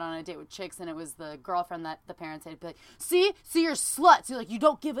going out on a date with chicks and it was the girlfriend that the parents had, be like, see, you're sluts. You're like, you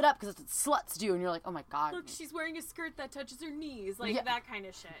don't give it up because it's what sluts do. And you're like, oh my God. Look, she's wearing a skirt that touches her knees. Like, that kind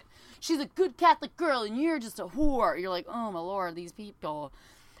of shit. She's a good Catholic girl and you're just a whore. You're like, oh my Lord, these people.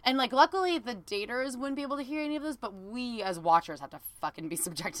 And, like, luckily the daters wouldn't be able to hear any of this, but we as watchers have to fucking be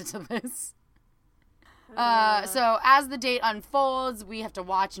subjected to this. So as the date unfolds, we have to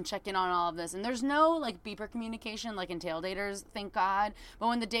watch and check in on all of this. And there's no, like, beeper communication like in Tail Daters, thank God. But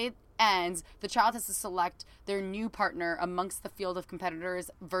when the date ends, the child has to select their new partner amongst the field of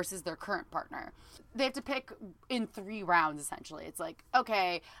competitors versus their current partner. They have to pick in 3 rounds, essentially. It's like,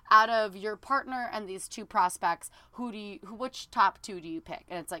 okay, out of your partner and these 2 prospects, which top 2 do you pick?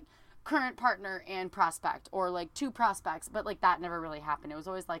 And it's like current partner and prospect, or like 2 prospects, but like that never really happened. It was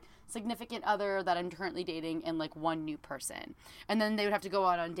always like significant other that I'm currently dating and like 1 new person. And then they would have to go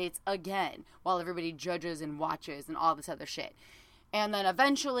out on dates again while everybody judges and watches and all this other shit. And then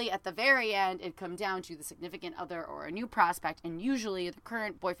eventually, at the very end, it'd come down to the significant other or a new prospect, and usually the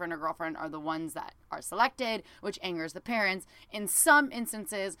current boyfriend or girlfriend are the ones that are selected, which angers the parents. In some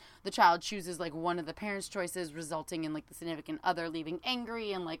instances, the child chooses, like, one of the parents' choices, resulting in, like, the significant other leaving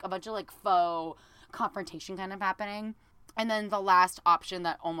angry and, like, a bunch of, like, faux confrontation kind of happening. And then the last option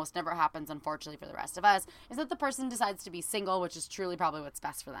that almost never happens, unfortunately for the rest of us, is that the person decides to be single, which is truly probably what's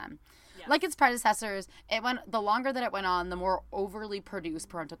best for them. Yes. Like its predecessors, the longer that it went on, the more overly produced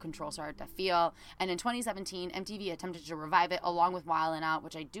parental control started to feel. And in 2017, MTV attempted to revive it along with Wild 'N Out,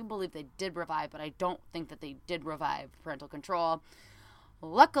 which I do believe they did revive, but I don't think that they did revive parental control.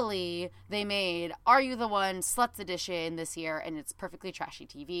 Luckily, they made Are You the One? Sluts Edition this year, and it's perfectly trashy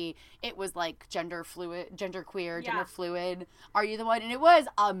TV. It was like gender queer, gender fluid. Are You the One? And it was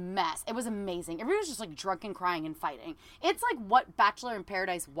a mess. It was amazing. Everyone was just like drunk and crying and fighting. It's like what Bachelor in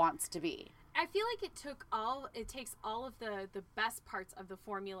Paradise wants to be. I feel like it takes all of the best parts of the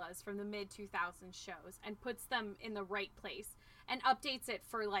formulas from the mid-2000s shows and puts them in the right place and updates it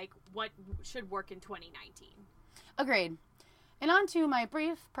for like what should work in 2019. Agreed. And on to my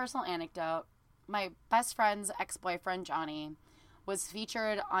brief personal anecdote. My best friend's ex-boyfriend, Johnny, was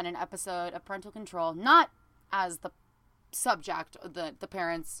featured on an episode of Parental Control, not as the subject that the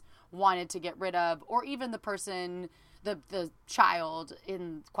parents wanted to get rid of, or even the person, the child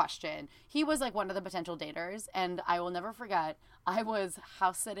in question. He was like one of the potential daters, and I will never forget, I was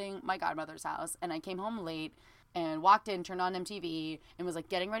house-sitting my godmother's house, and I came home late, and walked in, turned on MTV, and was like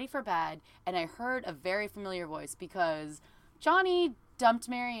getting ready for bed, and I heard a very familiar voice because Johnny dumped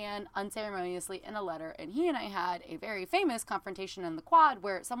Marianne unceremoniously in a letter, and he and I had a very famous confrontation in the quad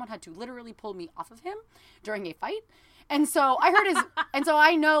where someone had to literally pull me off of him during a fight. And so I heard and so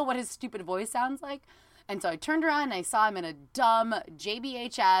I know what his stupid voice sounds like. And so I turned around and I saw him in a dumb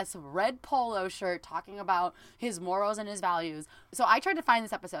JBHS red polo shirt talking about his morals and his values. So I tried to find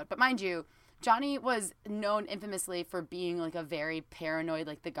this episode, but mind you, Johnny was known infamously for being like a very paranoid,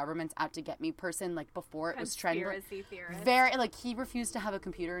 like the government's out to get me person, like before it was trending. Conspiracy theorist. Very, like, he refused to have a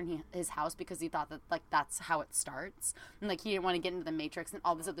computer in his house because he thought that, like, that's how it starts. And, like, he didn't want to get into the Matrix and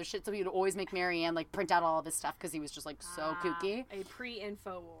all this other shit, so he would always make Marianne, like, print out all of his stuff because he was just, like, so kooky. A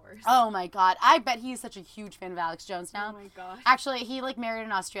pre-InfoWars. Oh, my God. I bet he's such a huge fan of Alex Jones now. Oh, my gosh. Actually, he, like, married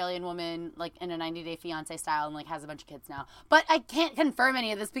an Australian woman, like, in a 90-day fiancé style and, like, has a bunch of kids now. But I can't confirm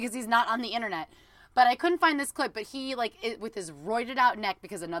any of this because he's not on the internet. But I couldn't find this clip, but he, like, with his roided out neck,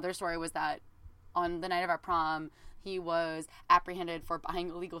 because another story was that on the night of our prom, he was apprehended for buying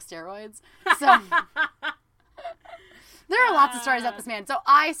illegal steroids. So there are lots of stories about this man. So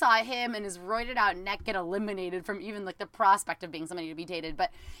I saw him and his roided out neck get eliminated from even, like, the prospect of being somebody to be dated.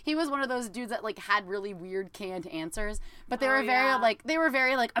 But he was one of those dudes that, like, had really weird canned answers. But they were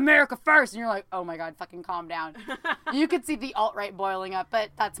very, like, America first. And you're like, oh, my God, fucking calm down. You could see the alt-right boiling up.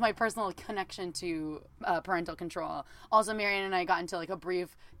 But that's my personal connection to parental control. Also, Marianne and I got into, like, a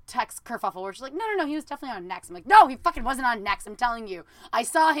brief text kerfuffle where she's like, no, he was definitely on Next. I'm like, no, he fucking wasn't on Next. I'm telling you. I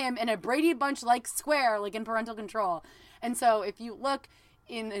saw him in a Brady Bunch-like square, like, in parental control. And so if you look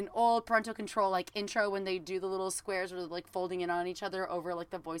in an old parental control, like, intro when they do the little squares where they're, like, folding in on each other over,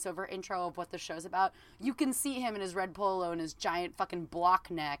 like, the voiceover intro of what the show's about, you can see him in his red polo and his giant fucking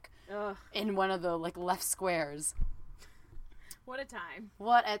block neck in one of the, like, left squares. What a time.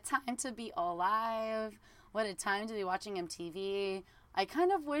 What a time to be alive. What a time to be watching MTV. I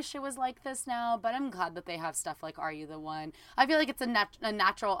kind of wish it was like this now, but I'm glad that they have stuff like Are You the One? I feel like it's a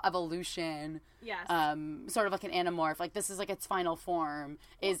natural evolution. Yes. Sort of like an anamorph. Like, this is like its final form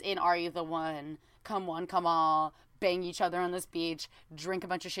is in Are You the One? Come one, come all. Bang each other on this beach. Drink a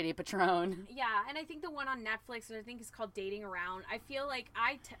bunch of shitty Patron. Yeah, and I think the one on Netflix, I think is called Dating Around. I feel like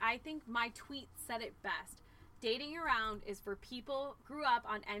I think my tweet said it best. Dating Around is for people grew up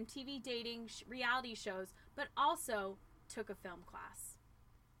on MTV dating reality shows, but also took a film class.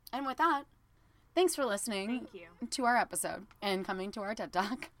 And with that, thanks for listening to our episode and coming to our TED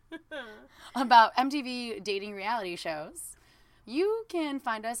Talk about MTV dating reality shows. You can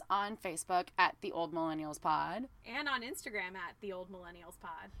find us on Facebook at The Old Millennials Pod. And on Instagram at The Old Millennials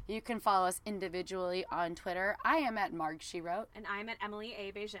Pod. You can follow us individually on Twitter. I am at Marg She Wrote. And I'm at Emily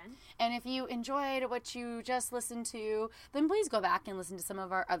A. Beijing. And if you enjoyed what you just listened to, then please go back and listen to some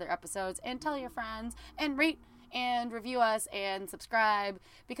of our other episodes and tell your friends and rate and review us and subscribe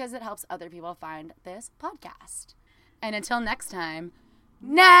because it helps other people find this podcast. And until next time,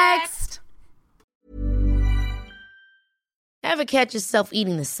 next! Ever catch yourself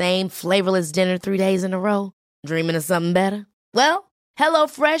eating the same flavorless dinner 3 days in a row? Dreaming of something better? Well,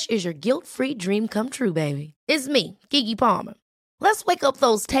 HelloFresh is your guilt-free dream come true, baby. It's me, Keke Palmer. Let's wake up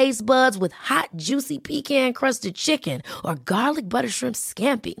those taste buds with hot, juicy pecan-crusted chicken or garlic butter shrimp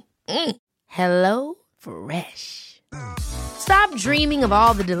scampi. Hello Fresh. Stop dreaming of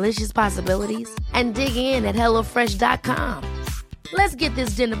all the delicious possibilities and dig in at HelloFresh.com. Let's get this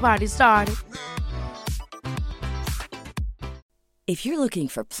dinner party started. If you're looking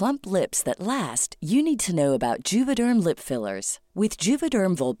for plump lips that last, you need to know about Juvederm lip fillers. With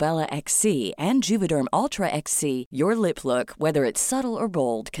Juvederm Volbella XC and Juvederm Ultra XC, your lip look, whether it's subtle or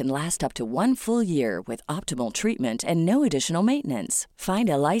bold, can last up to 1 full year with optimal treatment and no additional maintenance. Find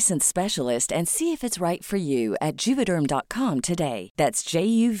a licensed specialist and see if it's right for you at Juvederm.com today. That's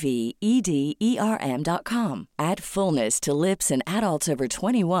JUVEDERM.com. Add fullness to lips in adults over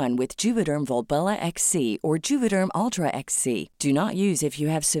 21 with Juvederm Volbella XC or Juvederm Ultra XC. Do not use if you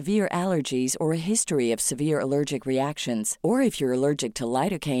have severe allergies or a history of severe allergic reactions, or if you're allergic to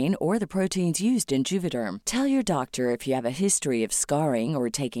lidocaine or the proteins used in Juvederm. Tell your doctor if you have a history of scarring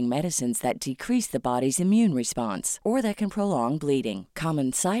or taking medicines that decrease the body's immune response or that can prolong bleeding.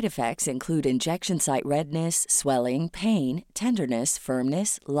 Common side effects include injection site redness, swelling, pain, tenderness,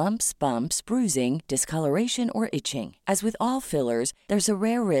 firmness, lumps, bumps, bruising, discoloration, or itching. As with all fillers, there's a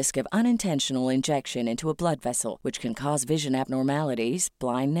rare risk of unintentional injection into a blood vessel, which can cause vision abnormalities,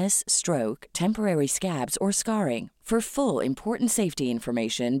 blindness, stroke, temporary scabs, or scarring. For full, important safety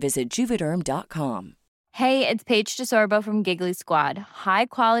information, visit Juvederm.com. Hey, it's Paige DeSorbo from Giggly Squad. High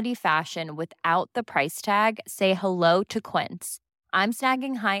quality fashion without the price tag. Say hello to Quince. I'm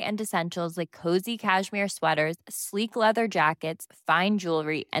snagging high-end essentials like cozy cashmere sweaters, sleek leather jackets, fine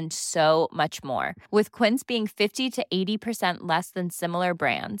jewelry, and so much more. With Quince being 50 to 80% less than similar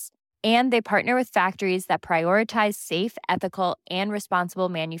brands. And they partner with factories that prioritize safe, ethical, and responsible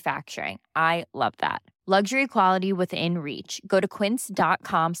manufacturing. I love that. Luxury quality within reach. Go to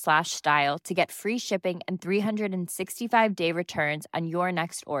quince.com/style to get free shipping and 365-day returns on your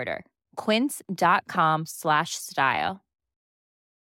next order. Quince.com/style.